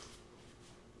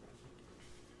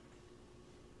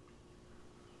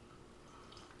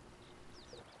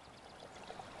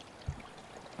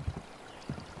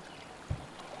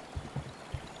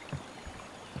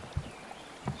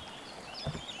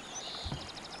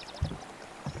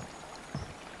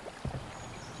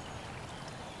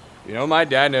 You know, my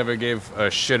dad never gave a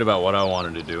shit about what I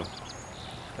wanted to do.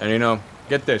 And you know,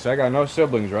 get this, I got no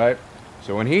siblings, right?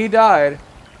 So when he died,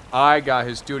 I got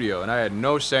his studio, and I had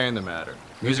no say in the matter.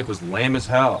 Music was lame as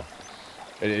hell.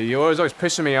 He was always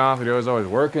pissing me off, and he was always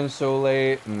working so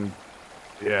late, and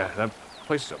yeah, that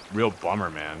place is a real bummer,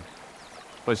 man.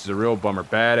 Place is a real bummer,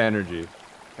 bad energy.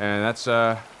 And that's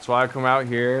why I come out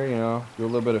here, you know, do a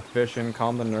little bit of fishing,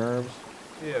 calm the nerves.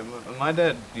 Yeah, my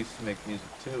dad used to make music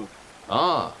too.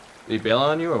 Ah, did he bail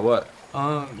on you or what?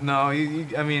 No,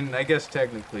 I mean, I guess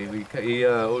technically, he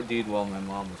OD'd while my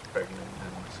mom was pregnant,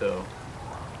 and so,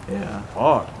 yeah.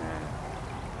 Fuck, man.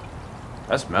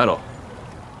 That's metal.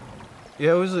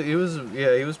 Yeah,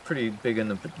 he was pretty big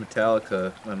into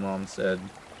Metallica, my mom said.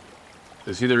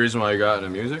 Is he the reason why you got into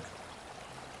music?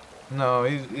 No,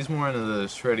 he's more into the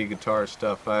shreddy guitar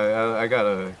stuff. I got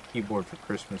a keyboard for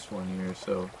Christmas one year,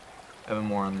 so I've been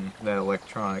more on that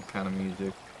electronic kind of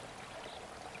music.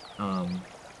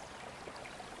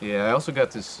 Yeah, I also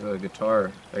got this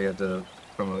guitar I got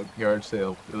from a yard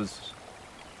sale. It was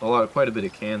quite a bit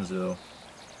of cans though.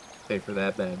 Pay for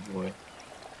that bad boy.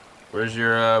 Where's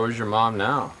your mom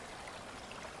now?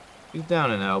 She's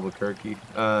down in Albuquerque.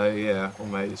 Yeah,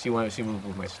 she moved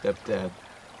with my stepdad.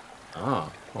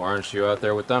 Oh, why aren't you out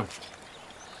there with them?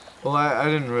 Well, I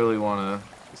didn't really want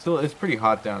to. It's pretty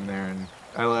hot down there, and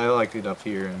I like it up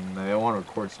here, and I want to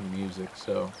record some music,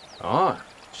 so. Oh,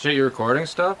 shit! You recording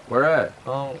stuff? Where at?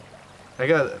 Oh, I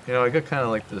got kind of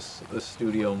like this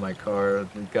studio in my car.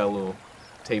 I've got a little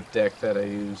tape deck that I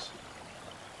use.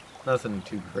 Nothing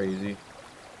too crazy.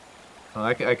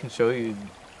 I can show you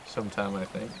sometime. I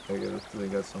think they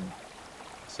got some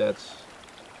sets.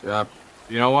 Yeah,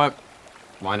 you know what?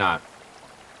 Why not?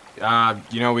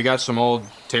 You know, we got some old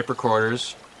tape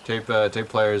recorders, tape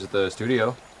players at the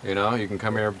studio. You know, you can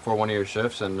come here before one of your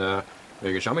shifts and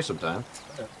you can show me sometime.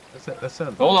 Yeah, that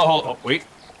sounds. Hold on, wait.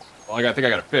 Oh, I think I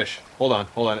got a fish. Hold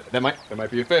on. That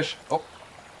might be a fish. Oh.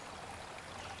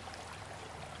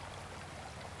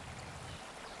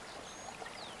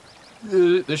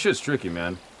 This shit's tricky,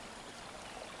 man.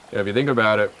 Yeah, if you think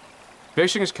about it,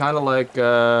 fishing is kind of like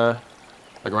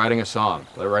writing a song,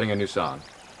 like writing a new song,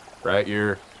 right?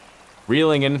 You're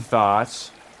reeling in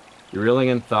thoughts. You're reeling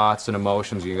in thoughts and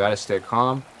emotions. You gotta stay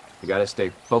calm. You gotta stay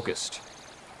focused.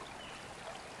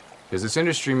 Because this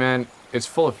industry, man, it's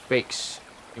full of fakes.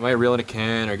 You might reel in a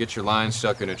can or get your line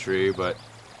stuck in a tree, but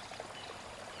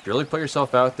if you really put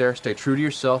yourself out there, stay true to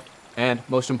yourself, and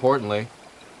most importantly,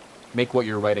 make what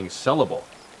you're writing sellable,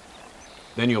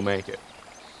 then you'll make it.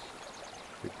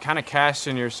 You're kind of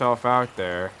casting yourself out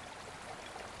there,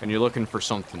 and you're looking for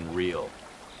something real.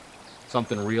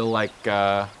 Something real like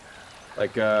a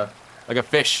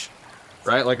fish,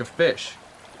 right? Like a fish.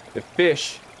 The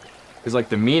fish is like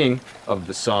the meaning of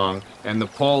the song, and the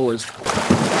pole is...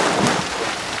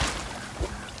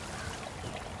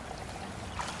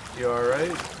 You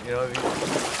alright? You know,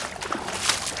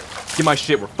 Get my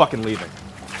shit, we're fucking leaving.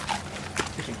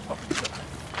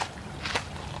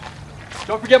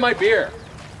 Don't forget my beer.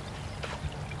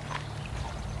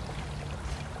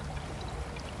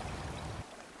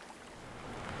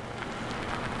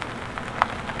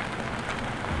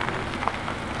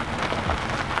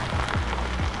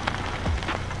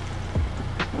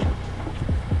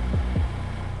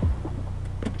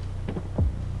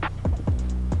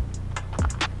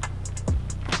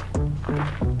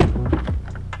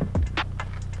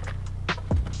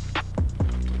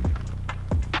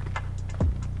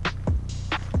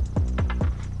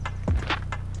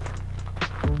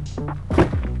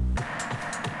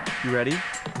 You ready?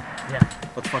 Yeah.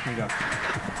 Let's fucking go.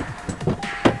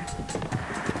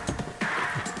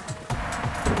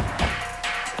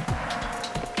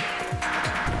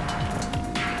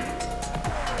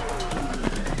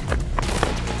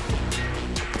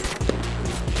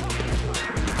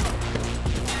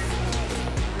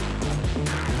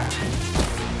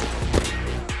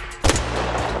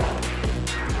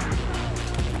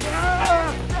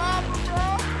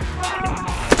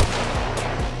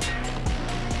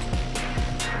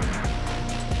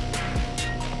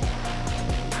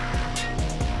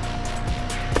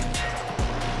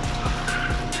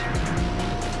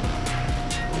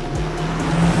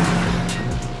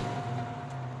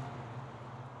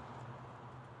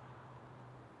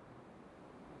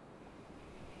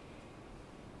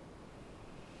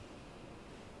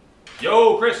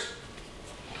 Yo, Chris.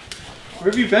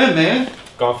 Where have you been, man?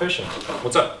 Gone fishing.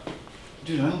 What's up?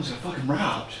 Dude, I almost got fucking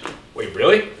robbed. Wait,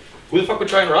 really? Who the fuck would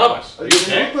try and rob us? Are you It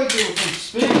okay? looked like they were from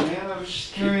Spain, man. I was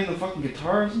just carrying the fucking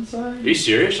guitars inside. Are you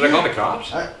serious? Should I call the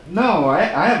cops? No, I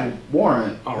have a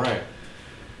warrant. All right.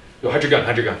 Yo, hide your gun.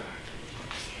 Hide your gun.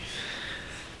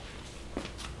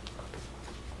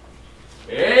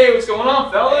 Hey, what's going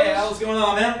on, fellas? Hey, what's going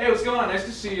on, man? Hey, what's going on? Nice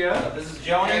to see ya. This is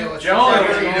Johnny. Hey,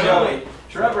 Trevor. Joey.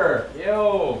 Trevor.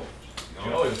 Yo.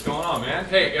 Joey, what's going on, man?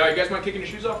 Hey, you guys mind kicking your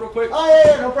shoes off real quick? Oh,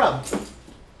 yeah, no problem.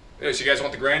 Hey, so you guys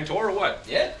want the grand tour or what?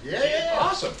 Yeah. Yeah.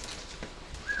 Awesome.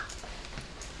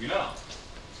 You know,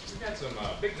 we've got some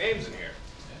big names in here.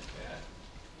 Yeah.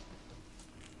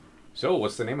 So,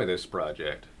 what's the name of this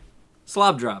project?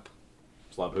 Slob drop.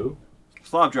 Slob who?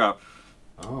 Slob drop.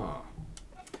 Oh.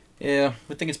 Yeah,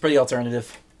 we think it's pretty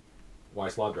alternative. Why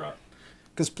slob drop?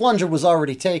 Because plunger was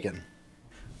already taken.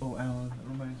 Oh, Alan, that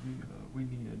reminds me. We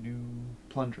need a new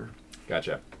plunger.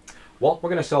 Gotcha. Well, we're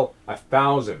gonna sell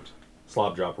 1,000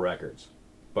 slob drop records,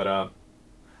 but a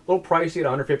little pricey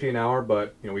at $150 an hour.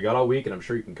 But you know, we got all week, and I'm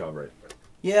sure you can cover it.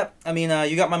 Yeah, I mean,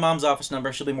 you got my mom's office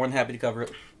number. She'll be more than happy to cover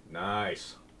it.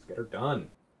 Nice. Let's get her done.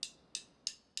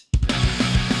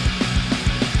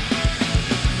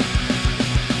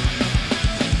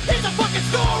 Here's a fucking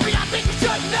story I think you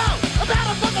should know about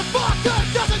a motherfucker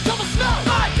who doesn't shovel snow.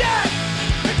 My dad,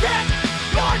 again,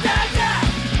 your dad, yeah.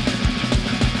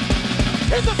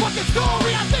 Here's a fucking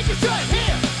story I think you should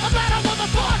hear about a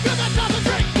motherfucker that doesn't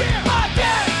drink beer. My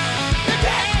dad,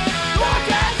 again, your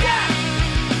dad, yeah.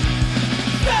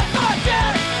 Said my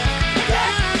dad,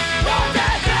 again, your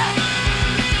dad, yeah.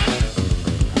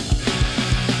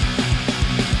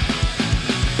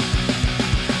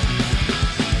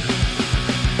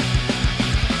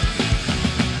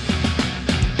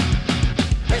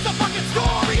 Here's a fucking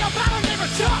story about a neighbor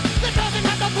Chuck that doesn't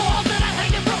have the balls that are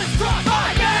hanging from his truck.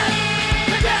 My dad,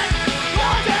 again,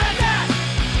 your dad, yeah.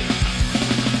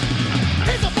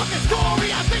 Here's a fucking story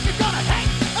I think you're gonna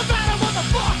hate about a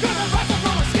motherfucker that rides a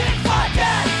roller skate. My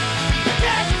dad,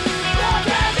 again, your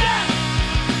dad, yeah.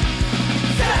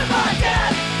 Said my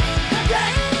dad,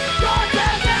 again, your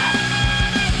dad, yeah.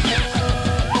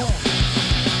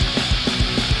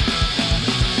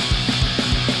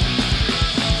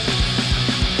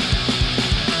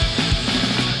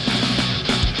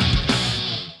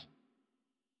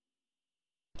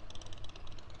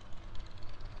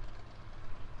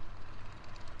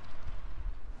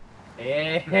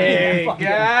 Hey,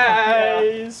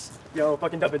 guys! Yo,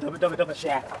 fucking dump it.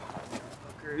 Shaq.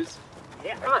 Fuckers.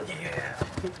 Yeah, come on. Yeah.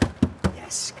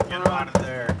 Yes. Get him out of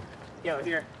there. Yo,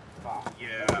 here. Oh,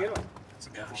 yeah. Good one.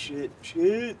 Shit.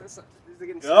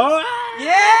 Oh!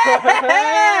 Yeah!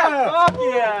 Fuck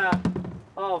yeah!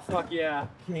 Oh, fuck yeah.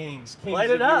 Kings Light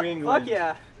it of up. New England. Fuck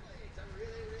yeah.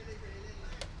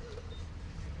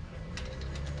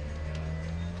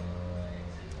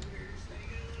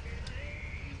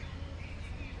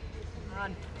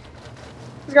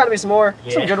 There's gotta be some more.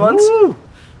 Some good ones. Woo!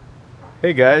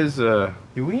 Hey guys, Do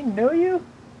we know you?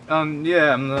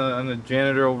 yeah, I'm the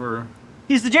janitor over.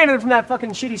 He's the janitor from that fucking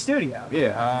shitty studio.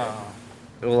 Yeah.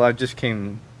 Well, I just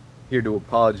came here to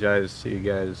apologize to you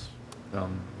guys.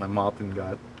 My mopping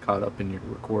got caught up in your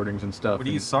recordings and stuff. What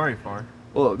are you sorry for?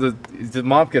 Well, the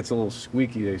mop gets a little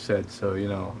squeaky, they said. So you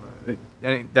know,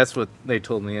 that's what they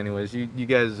told me, anyways. You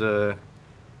guys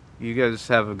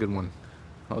have a good one.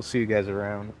 I'll see you guys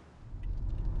around.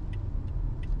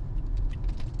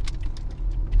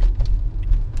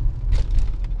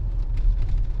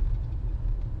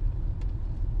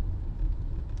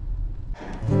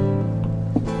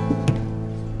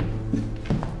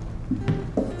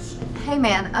 Hey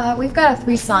man, we've got a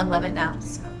 3-song limit now.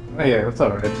 So. Oh yeah, that's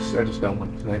alright. I just done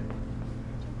one tonight.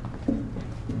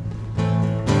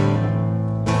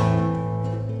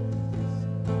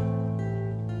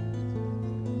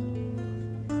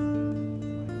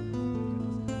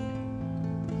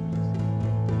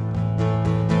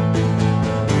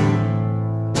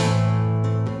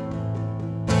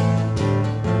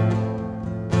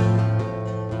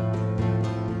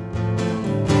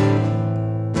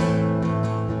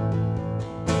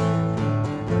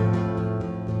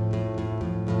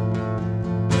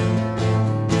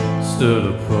 Stood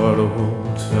a part of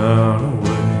old town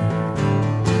away,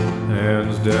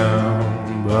 hands down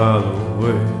by the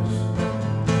waist.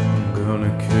 I'm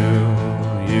gonna kill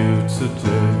you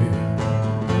today.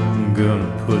 I'm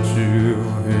gonna put you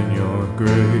in your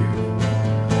grave.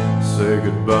 Say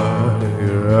goodbye to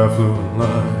your affluent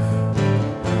life.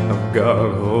 I've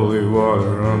got holy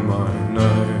water on my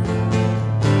knife.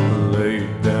 Lay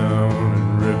you down and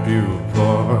rip you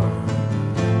apart.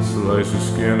 slice your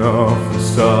skin off and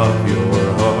stop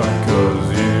your heart, 'cause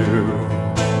you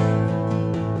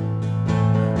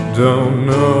don't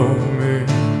know me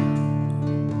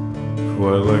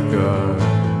quite like I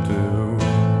do.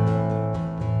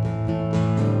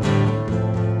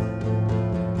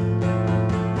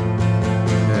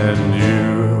 And you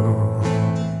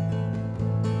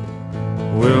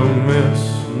will miss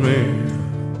me.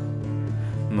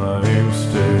 My aim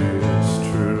stays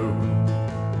true.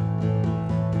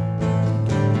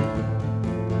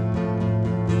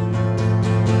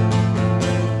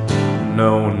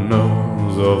 No one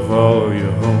knows I'll follow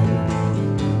you home.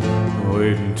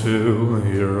 Wait until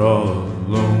you're all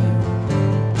alone.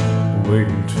 Wait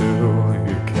until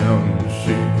you're counting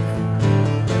sheep.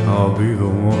 I'll be the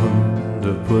one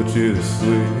to put you to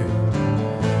sleep.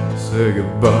 Say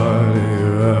goodbye to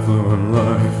your affluent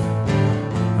life.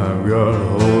 I've got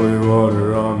holy water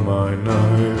on my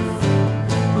knife.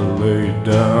 I'll lay you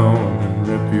down and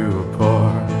rip you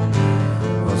apart.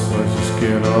 I'll slice your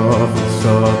skin off and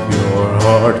stop your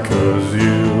heart, 'cause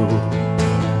you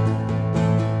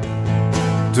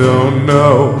don't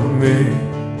know me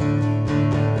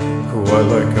quite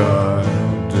like I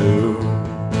do.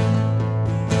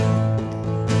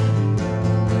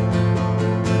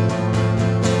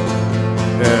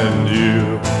 And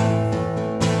you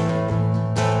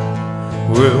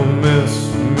will miss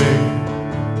me.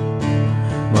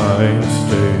 My aim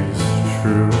stays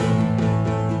true.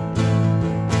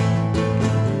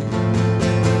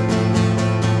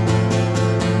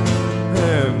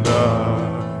 And I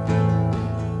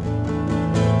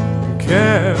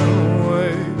can't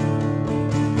wait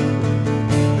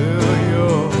till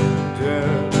you're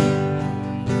dead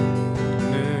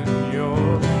in your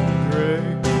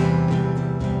grave.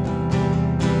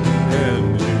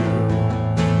 And you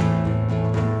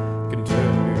can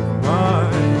take my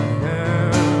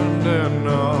hand and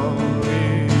I'll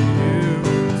lead you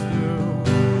to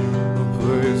a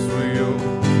place where you'll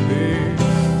be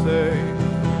safe.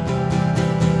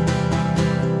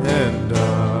 And I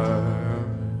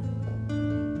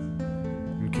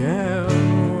can't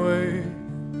wait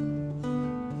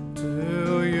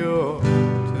till you're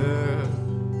dead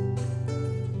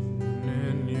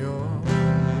in your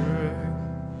grave.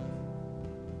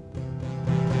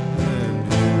 And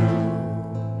you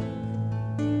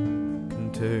can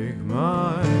take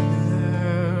my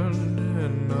hand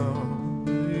and I'll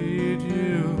lead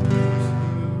you to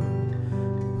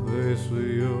a place where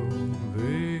you'll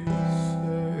be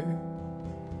safe.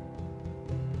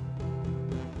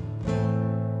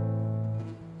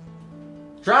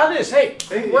 Travis, hey,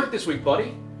 good work this week,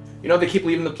 buddy. You know they keep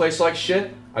leaving the place like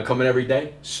shit. I come in every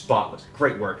day, spotless.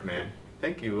 Great work, man.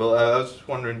 Thank you. Well, I was just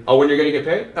wondering. Oh, when you're gonna get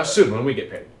paid? How soon? When we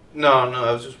get paid? No,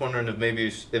 I was just wondering if maybe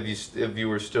if you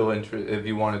were still if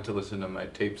you wanted to listen to my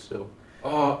tape still.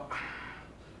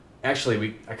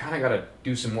 Actually, I kind of gotta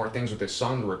do some more things with this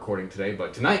song we're recording today.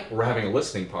 But tonight we're having a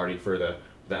listening party for the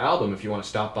album. If you want to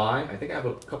stop by, I think I have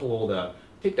a couple old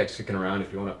tape decks kicking around.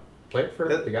 If you want to play it for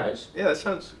the guys. Yeah, that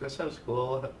sounds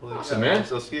cool. Awesome, man.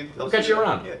 I'll see you. I'll catch you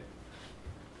around. Yeah.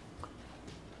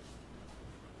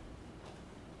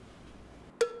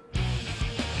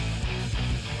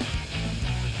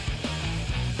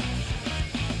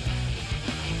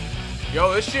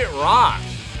 Yo, this shit rocks.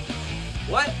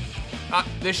 What?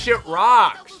 This shit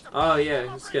rocks. Oh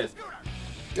yeah, it's good.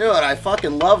 Dude, I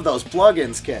fucking love those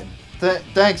plugins, kid.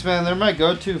 Thanks, man. They're my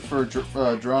go-to for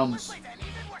drums.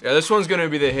 Yeah, this one's gonna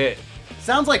be the hit.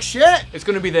 Sounds like shit. It's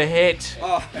gonna be the hit.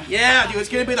 Oh yeah, dude, it's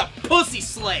gonna be the Pussy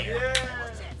Slayer.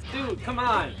 Dude, come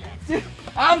on.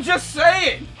 I'm just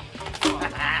saying.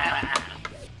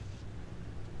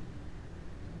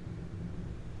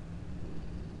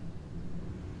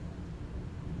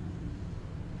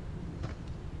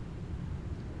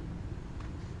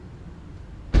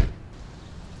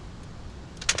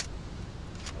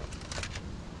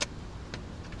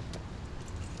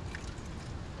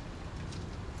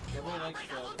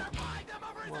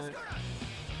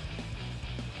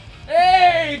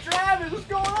 Hey, Travis, what's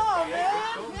going on,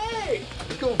 man? Hey!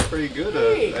 It's going pretty good.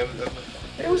 Hey,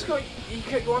 what's going? You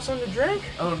want something to drink?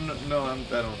 Oh no, I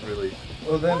don't really.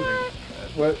 Well then,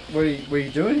 what are you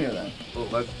doing here then?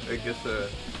 Well, I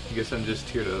guess I'm just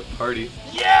here to party.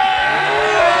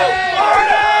 Yeah!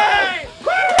 Party!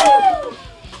 Woo!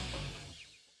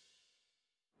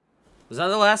 Was that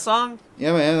the last song?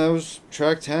 Yeah, man, that was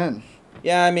track 10.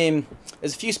 Yeah, I mean,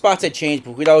 there's a few spots I changed,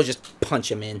 but we'd always just punch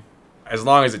them in. As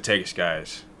long as it takes,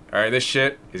 guys. Alright, this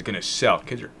shit is gonna sell.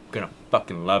 Kids are gonna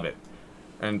fucking love it.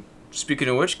 And speaking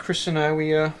of which, Chris and I,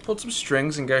 we pulled some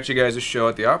strings and got you guys a show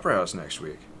at the Opera House next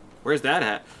week. Where's that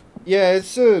at? Yeah,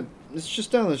 it's It's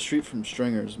just down the street from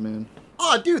Stringer's, man.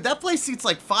 Oh, dude, that place seats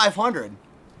like 500.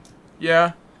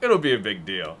 Yeah, it'll be a big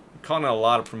deal. I'm calling out a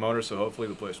lot of promoters, so hopefully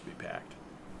the place will be packed.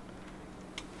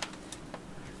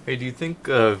 Hey, do you think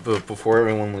before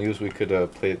everyone leaves we could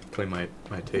play my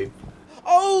tape?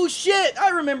 Oh shit! I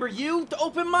remember you, the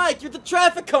open mic. You're the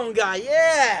traffic cone guy.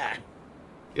 Yeah.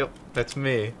 Yep, that's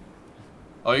me.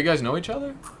 Oh, you guys know each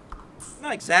other?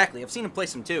 Not exactly. I've seen him play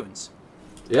some tunes.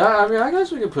 Yeah, I mean, I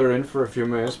guess we could put her in for a few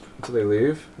minutes until they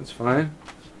leave. It's fine.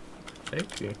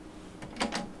 Thank you.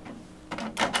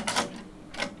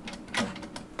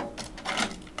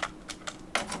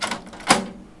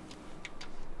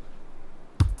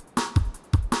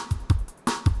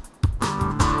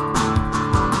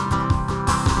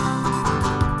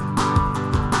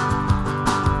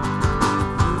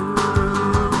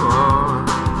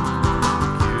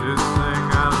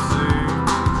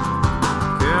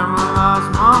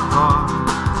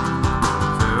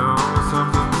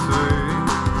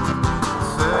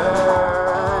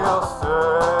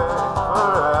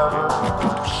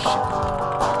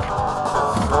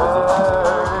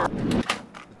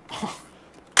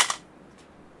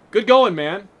 Good going,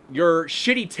 man. Your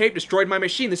shitty tape destroyed my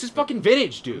machine. This is fucking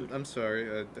vintage, dude. I'm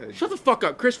sorry. Shut the fuck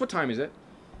up, Chris. What time is it?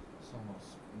 It's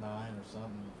almost 9 or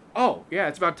something. Oh, yeah,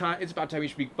 it's about time. It's about time you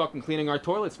should be fucking cleaning our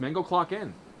toilets, man. Go clock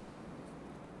in.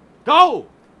 Go!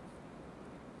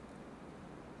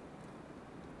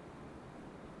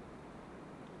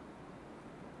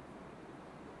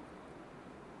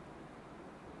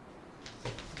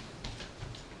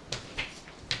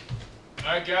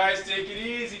 Alright, guys, take it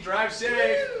easy. Drive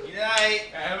safe. Good night.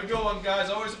 Have a good one, guys.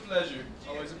 Always a pleasure.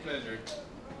 Always a pleasure.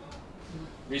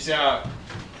 Peace out.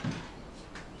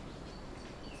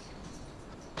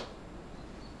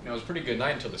 You know, it was a pretty good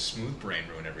night until the smooth brain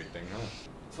ruined everything, huh?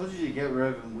 I told you to get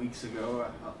rid of him weeks ago,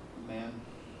 man.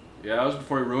 Yeah, that was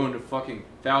before he ruined a fucking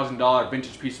 $1,000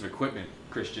 vintage piece of equipment,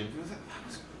 Christian. That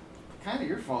was kind of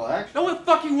your fault, actually. No, it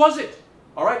fucking wasn't!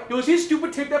 Alright? It was his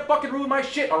stupid tape that fucking ruined my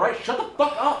shit, alright? Shut the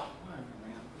fuck up!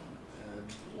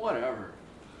 Whatever.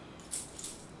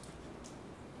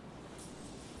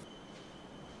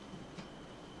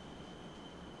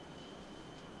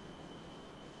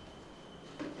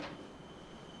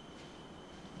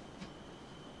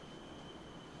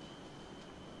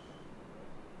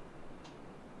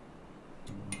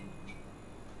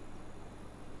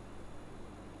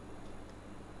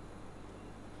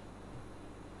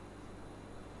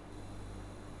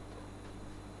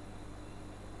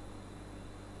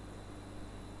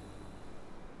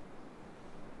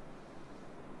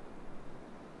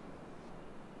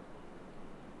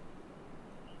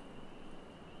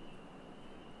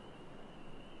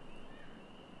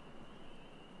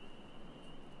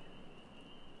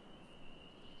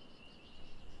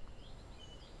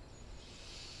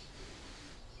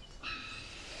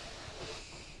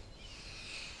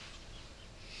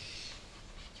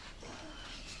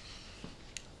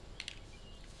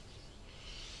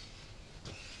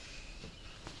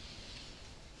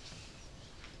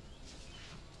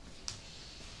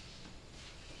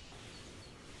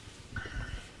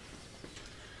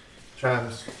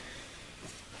 Travis.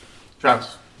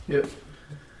 Travis. Yep.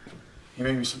 You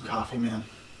make me some coffee, man.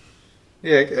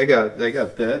 Yeah, I got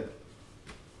that.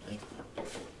 Thanks.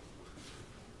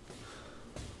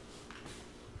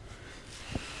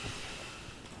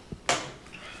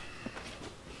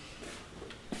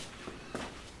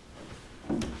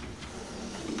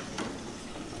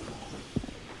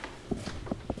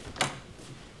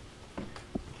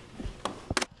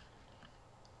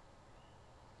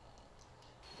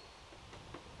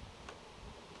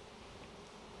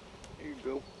 Here you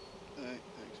go. Alright,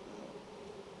 thanks, man.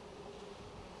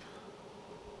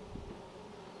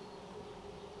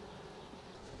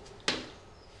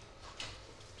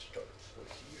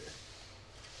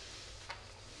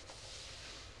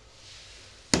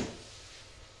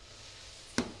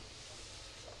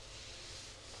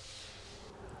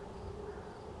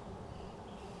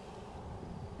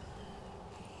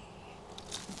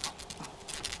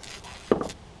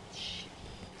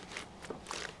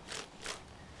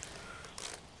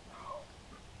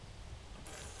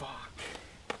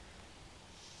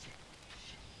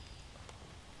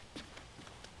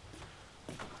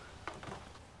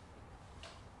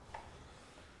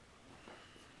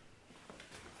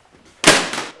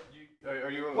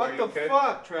 What the okay?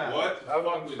 fuck, Trav? What?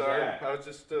 I'm sorry. I was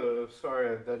just sorry.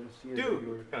 I didn't see you. Dude. You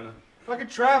were kind of. Fucking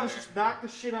Travis just knocked the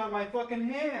shit out of my fucking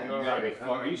hand.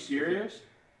 Are you serious?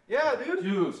 Yeah, dude.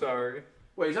 Dude. Sorry.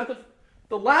 Wait, is that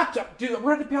The laptop, dude.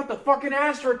 We're gonna pay out the fucking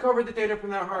ass to recover the data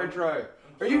from that hard drive.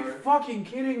 Are you fucking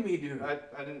kidding me, dude? I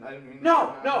didn't mean.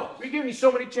 No. We're giving you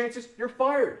so many chances. You're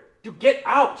fired. Dude, get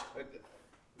out.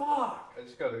 Fuck. I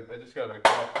just gotta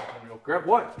Grab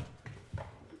what?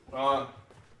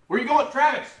 Where are you going,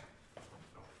 Travis?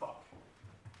 Oh, fuck.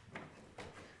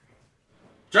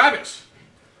 Travis!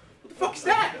 What the fuck is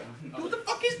that? What the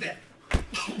fuck is that?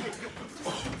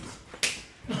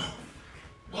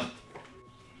 What?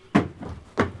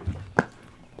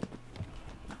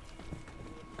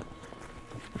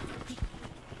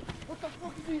 What the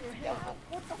fuck is in your hand?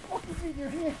 What the fuck is in your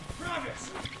hand?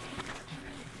 Travis!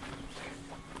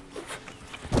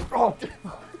 Oh,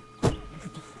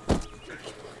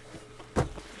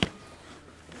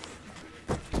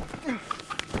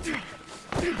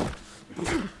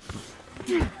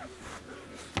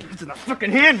 It's in the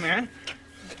fucking hand, man.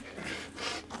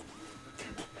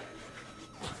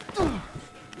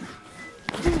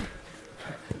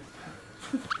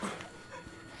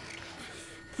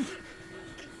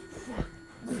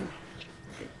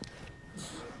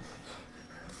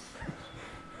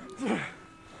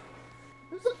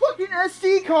 it's a fucking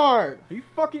SD card. Are you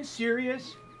fucking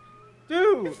serious?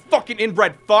 Dude. You fucking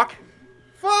inbred fuck.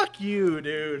 Fuck you,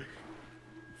 dude.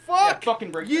 Fuck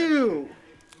fucking break you.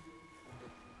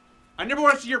 I never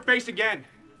want to see your face again.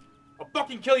 I'll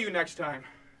fucking kill you next time.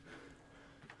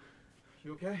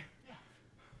 You okay?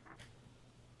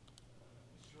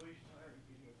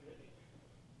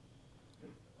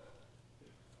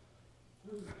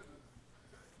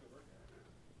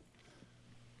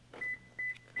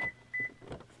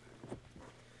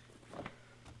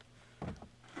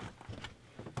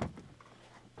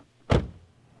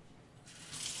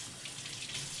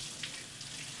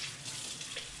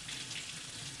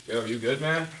 Yo, you good,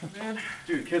 man? Man,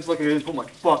 dude, kids looking at me put my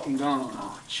fucking gun on.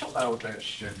 Oh, chill out with that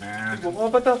shit, man. Well, what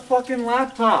about the fucking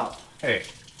laptop? Hey,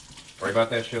 worry about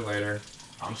that shit later.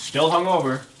 I'm still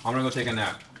hungover. I'm gonna go take a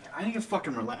nap. I need to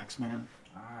fucking relax, man.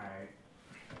 Alright.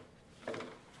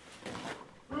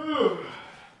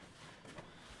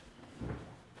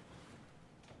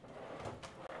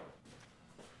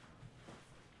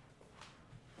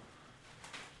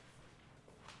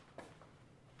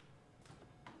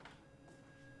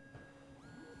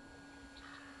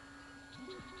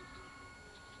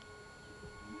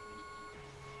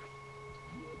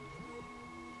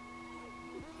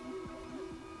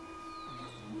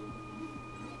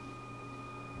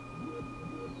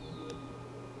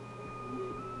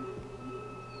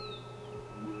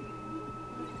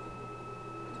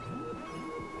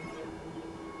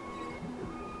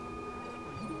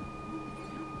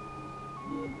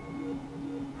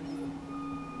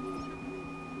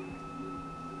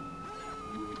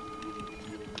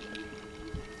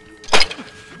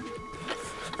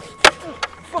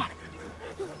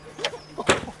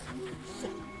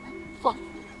 Fuck.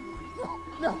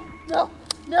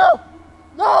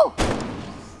 No.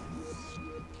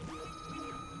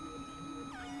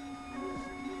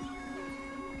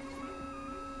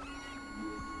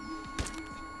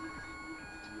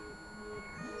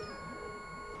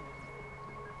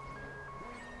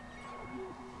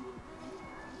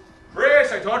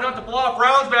 Chris, I told you not to blow off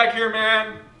rounds back here,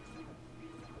 man.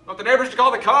 Want the neighbors to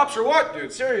call the cops or what,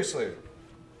 dude? Seriously.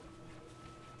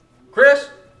 Chris?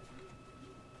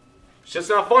 Shit's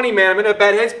not funny, man. I'm in a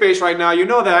bad headspace right now. You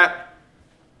know that.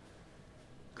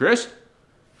 Chris?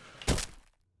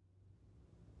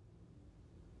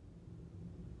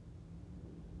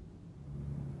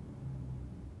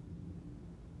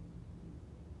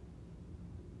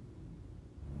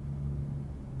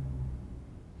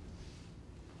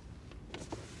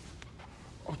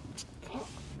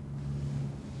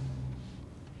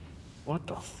 What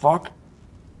the fuck?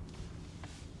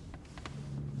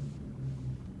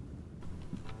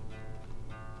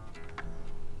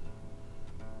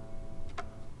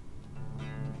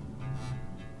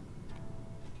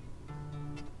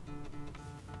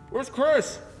 Where's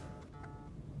Chris?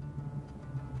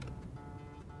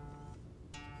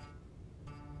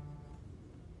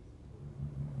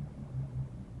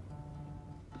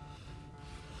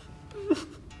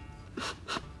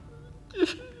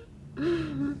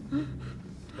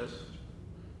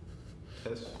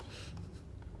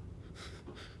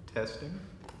 Testing.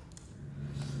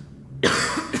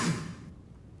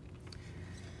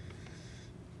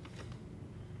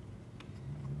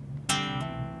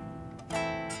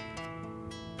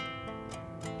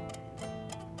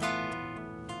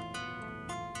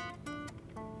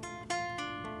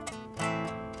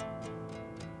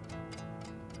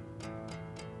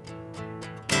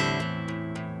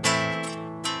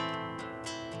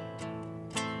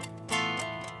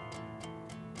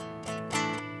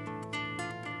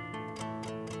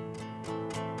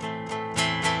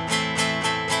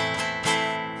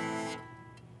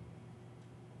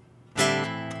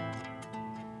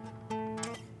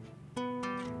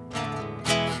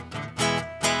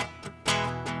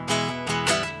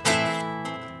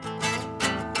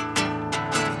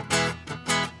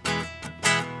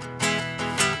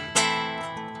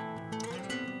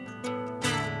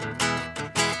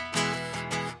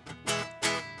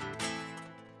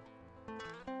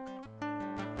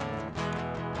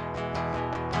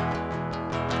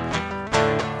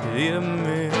 be to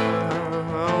me.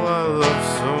 Oh, I love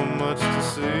so much to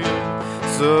see.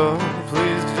 So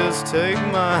please just take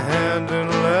my hand and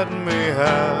let me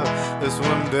have this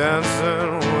one dance,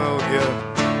 and we'll get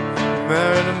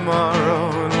married tomorrow,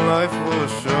 and life will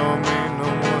show me no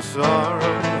more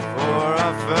sorrow. For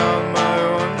I found my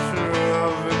one true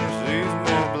love, and she's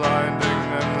more blinding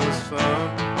than the sun.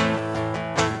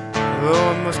 Though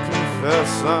I must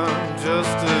confess I'm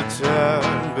just a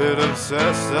tad bit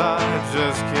obsessed, I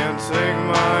just can't take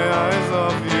my eyes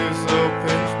off you, so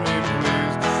pinch me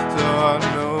please, so I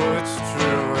know it's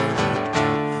true.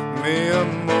 And me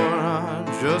amor, I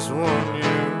just want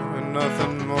you and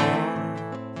nothing more.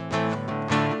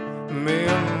 Me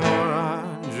amor, I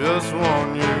just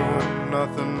want you and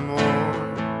nothing more.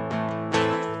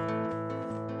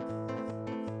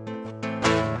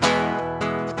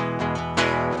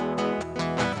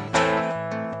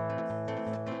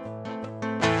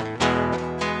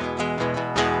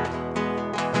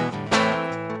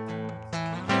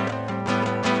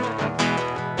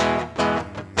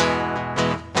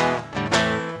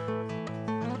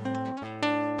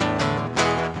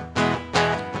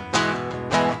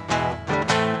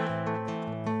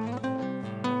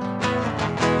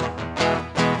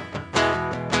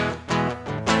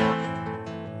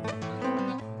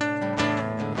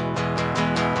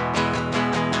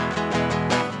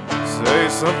 Say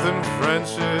something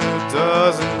French, it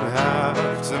doesn't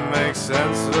have to make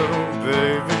sense, oh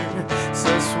baby.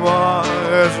 Ce soir,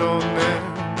 journée,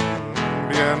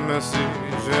 bien merci,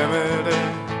 j'aimerais.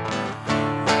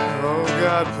 Oh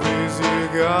God, please, you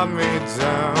got me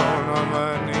down on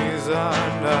my knees,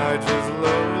 and I just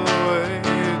love the way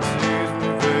you tease me,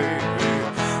 baby.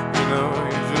 You know,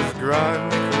 you just drive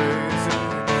me crazy.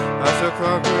 I shall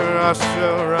conquer, I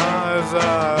shall rise.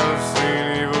 I've seen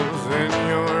evils in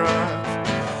your eyes.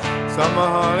 Stop my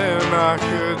heart and I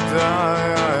could die.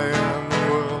 I am the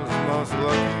world's most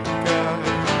lucky guy.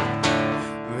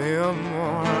 Me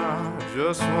amor, I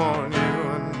just want you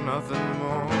and nothing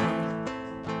more.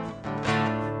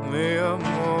 Me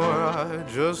amor, I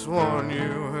just want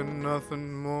you and nothing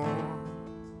more.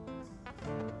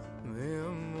 Me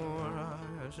amor,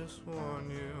 I just want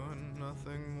you and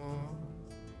nothing more.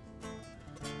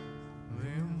 Me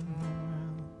amor,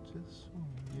 I just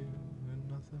want you and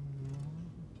nothing more.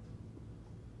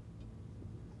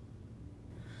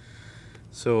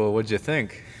 So, what'd you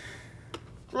think?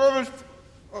 Travis,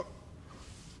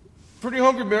 pretty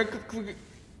hungry, man. Can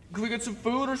we get some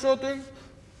food or something?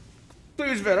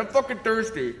 Please, man, I'm fucking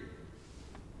thirsty.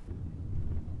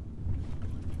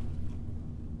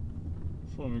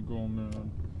 Just let me go,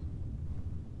 man.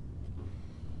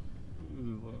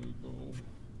 Please let me go.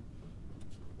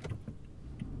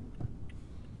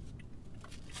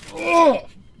 Oh,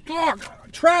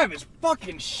 fuck! Travis,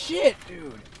 fucking shit,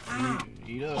 dude.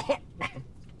 Eat up.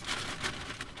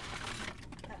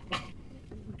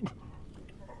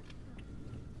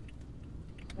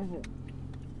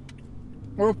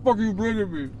 Where the fuck are you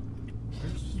bringing me?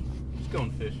 Just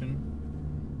going fishing.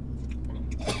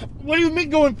 What do you mean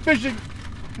going fishing?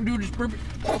 Dude, it's perfect.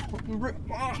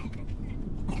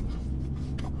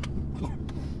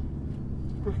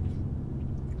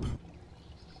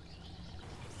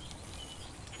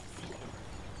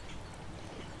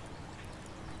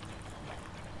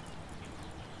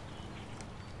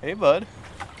 Hey, bud.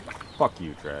 Fuck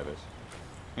you, Travis.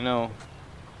 You know,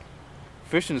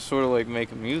 fishing's sort of like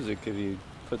making music if you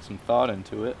put some thought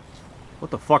into it.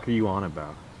 What the fuck are you on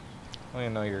about? Well, you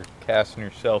know, you're casting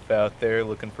yourself out there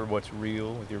looking for what's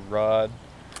real with your rod.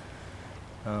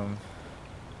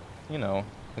 You know,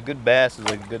 a good bass is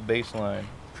like a good baseline.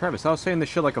 Travis, I was saying this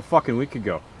shit like a fucking week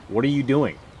ago. What are you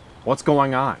doing? What's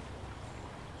going on?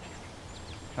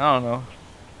 I don't know.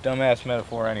 Dumbass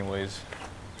metaphor anyways.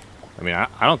 I mean, I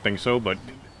don't think so, but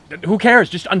who cares?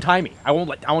 Just untie me. I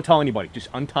won't tell anybody. Just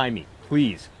untie me,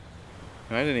 please.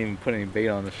 I didn't even put any bait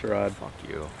on this rod. Fuck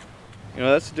you. You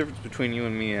know, that's the difference between you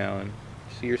and me, Alan.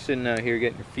 See, you're sitting out here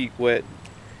getting your feet wet,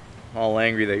 all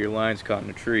angry that your line's caught in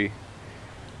a tree.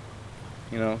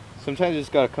 You know, sometimes you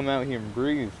just gotta come out here and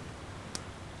breathe.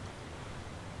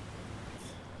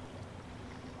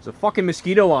 There's a fucking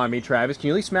mosquito on me, Travis. Can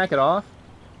you at least smack it off?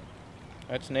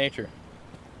 That's nature.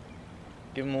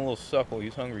 Give him a little suckle.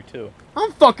 He's hungry too.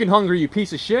 I'm fucking hungry, you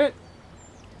piece of shit.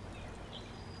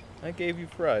 I gave you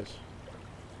fries.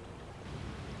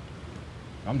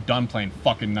 I'm done playing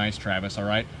fucking nice, Travis,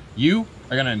 alright? You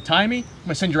are gonna untie me, I'm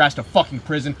gonna send your ass to fucking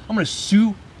prison, I'm gonna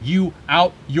sue you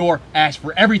out your ass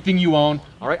for everything you own.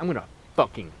 Alright, I'm gonna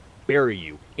fucking bury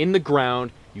you in the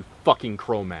ground, you fucking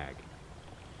Cro-Mag.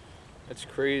 That's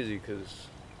crazy, because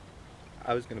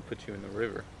I was gonna put you in the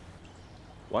river.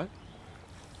 What?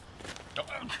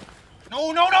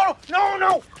 No, no, no, no,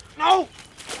 no, no!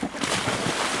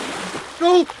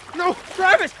 No, no,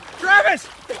 Travis! Travis!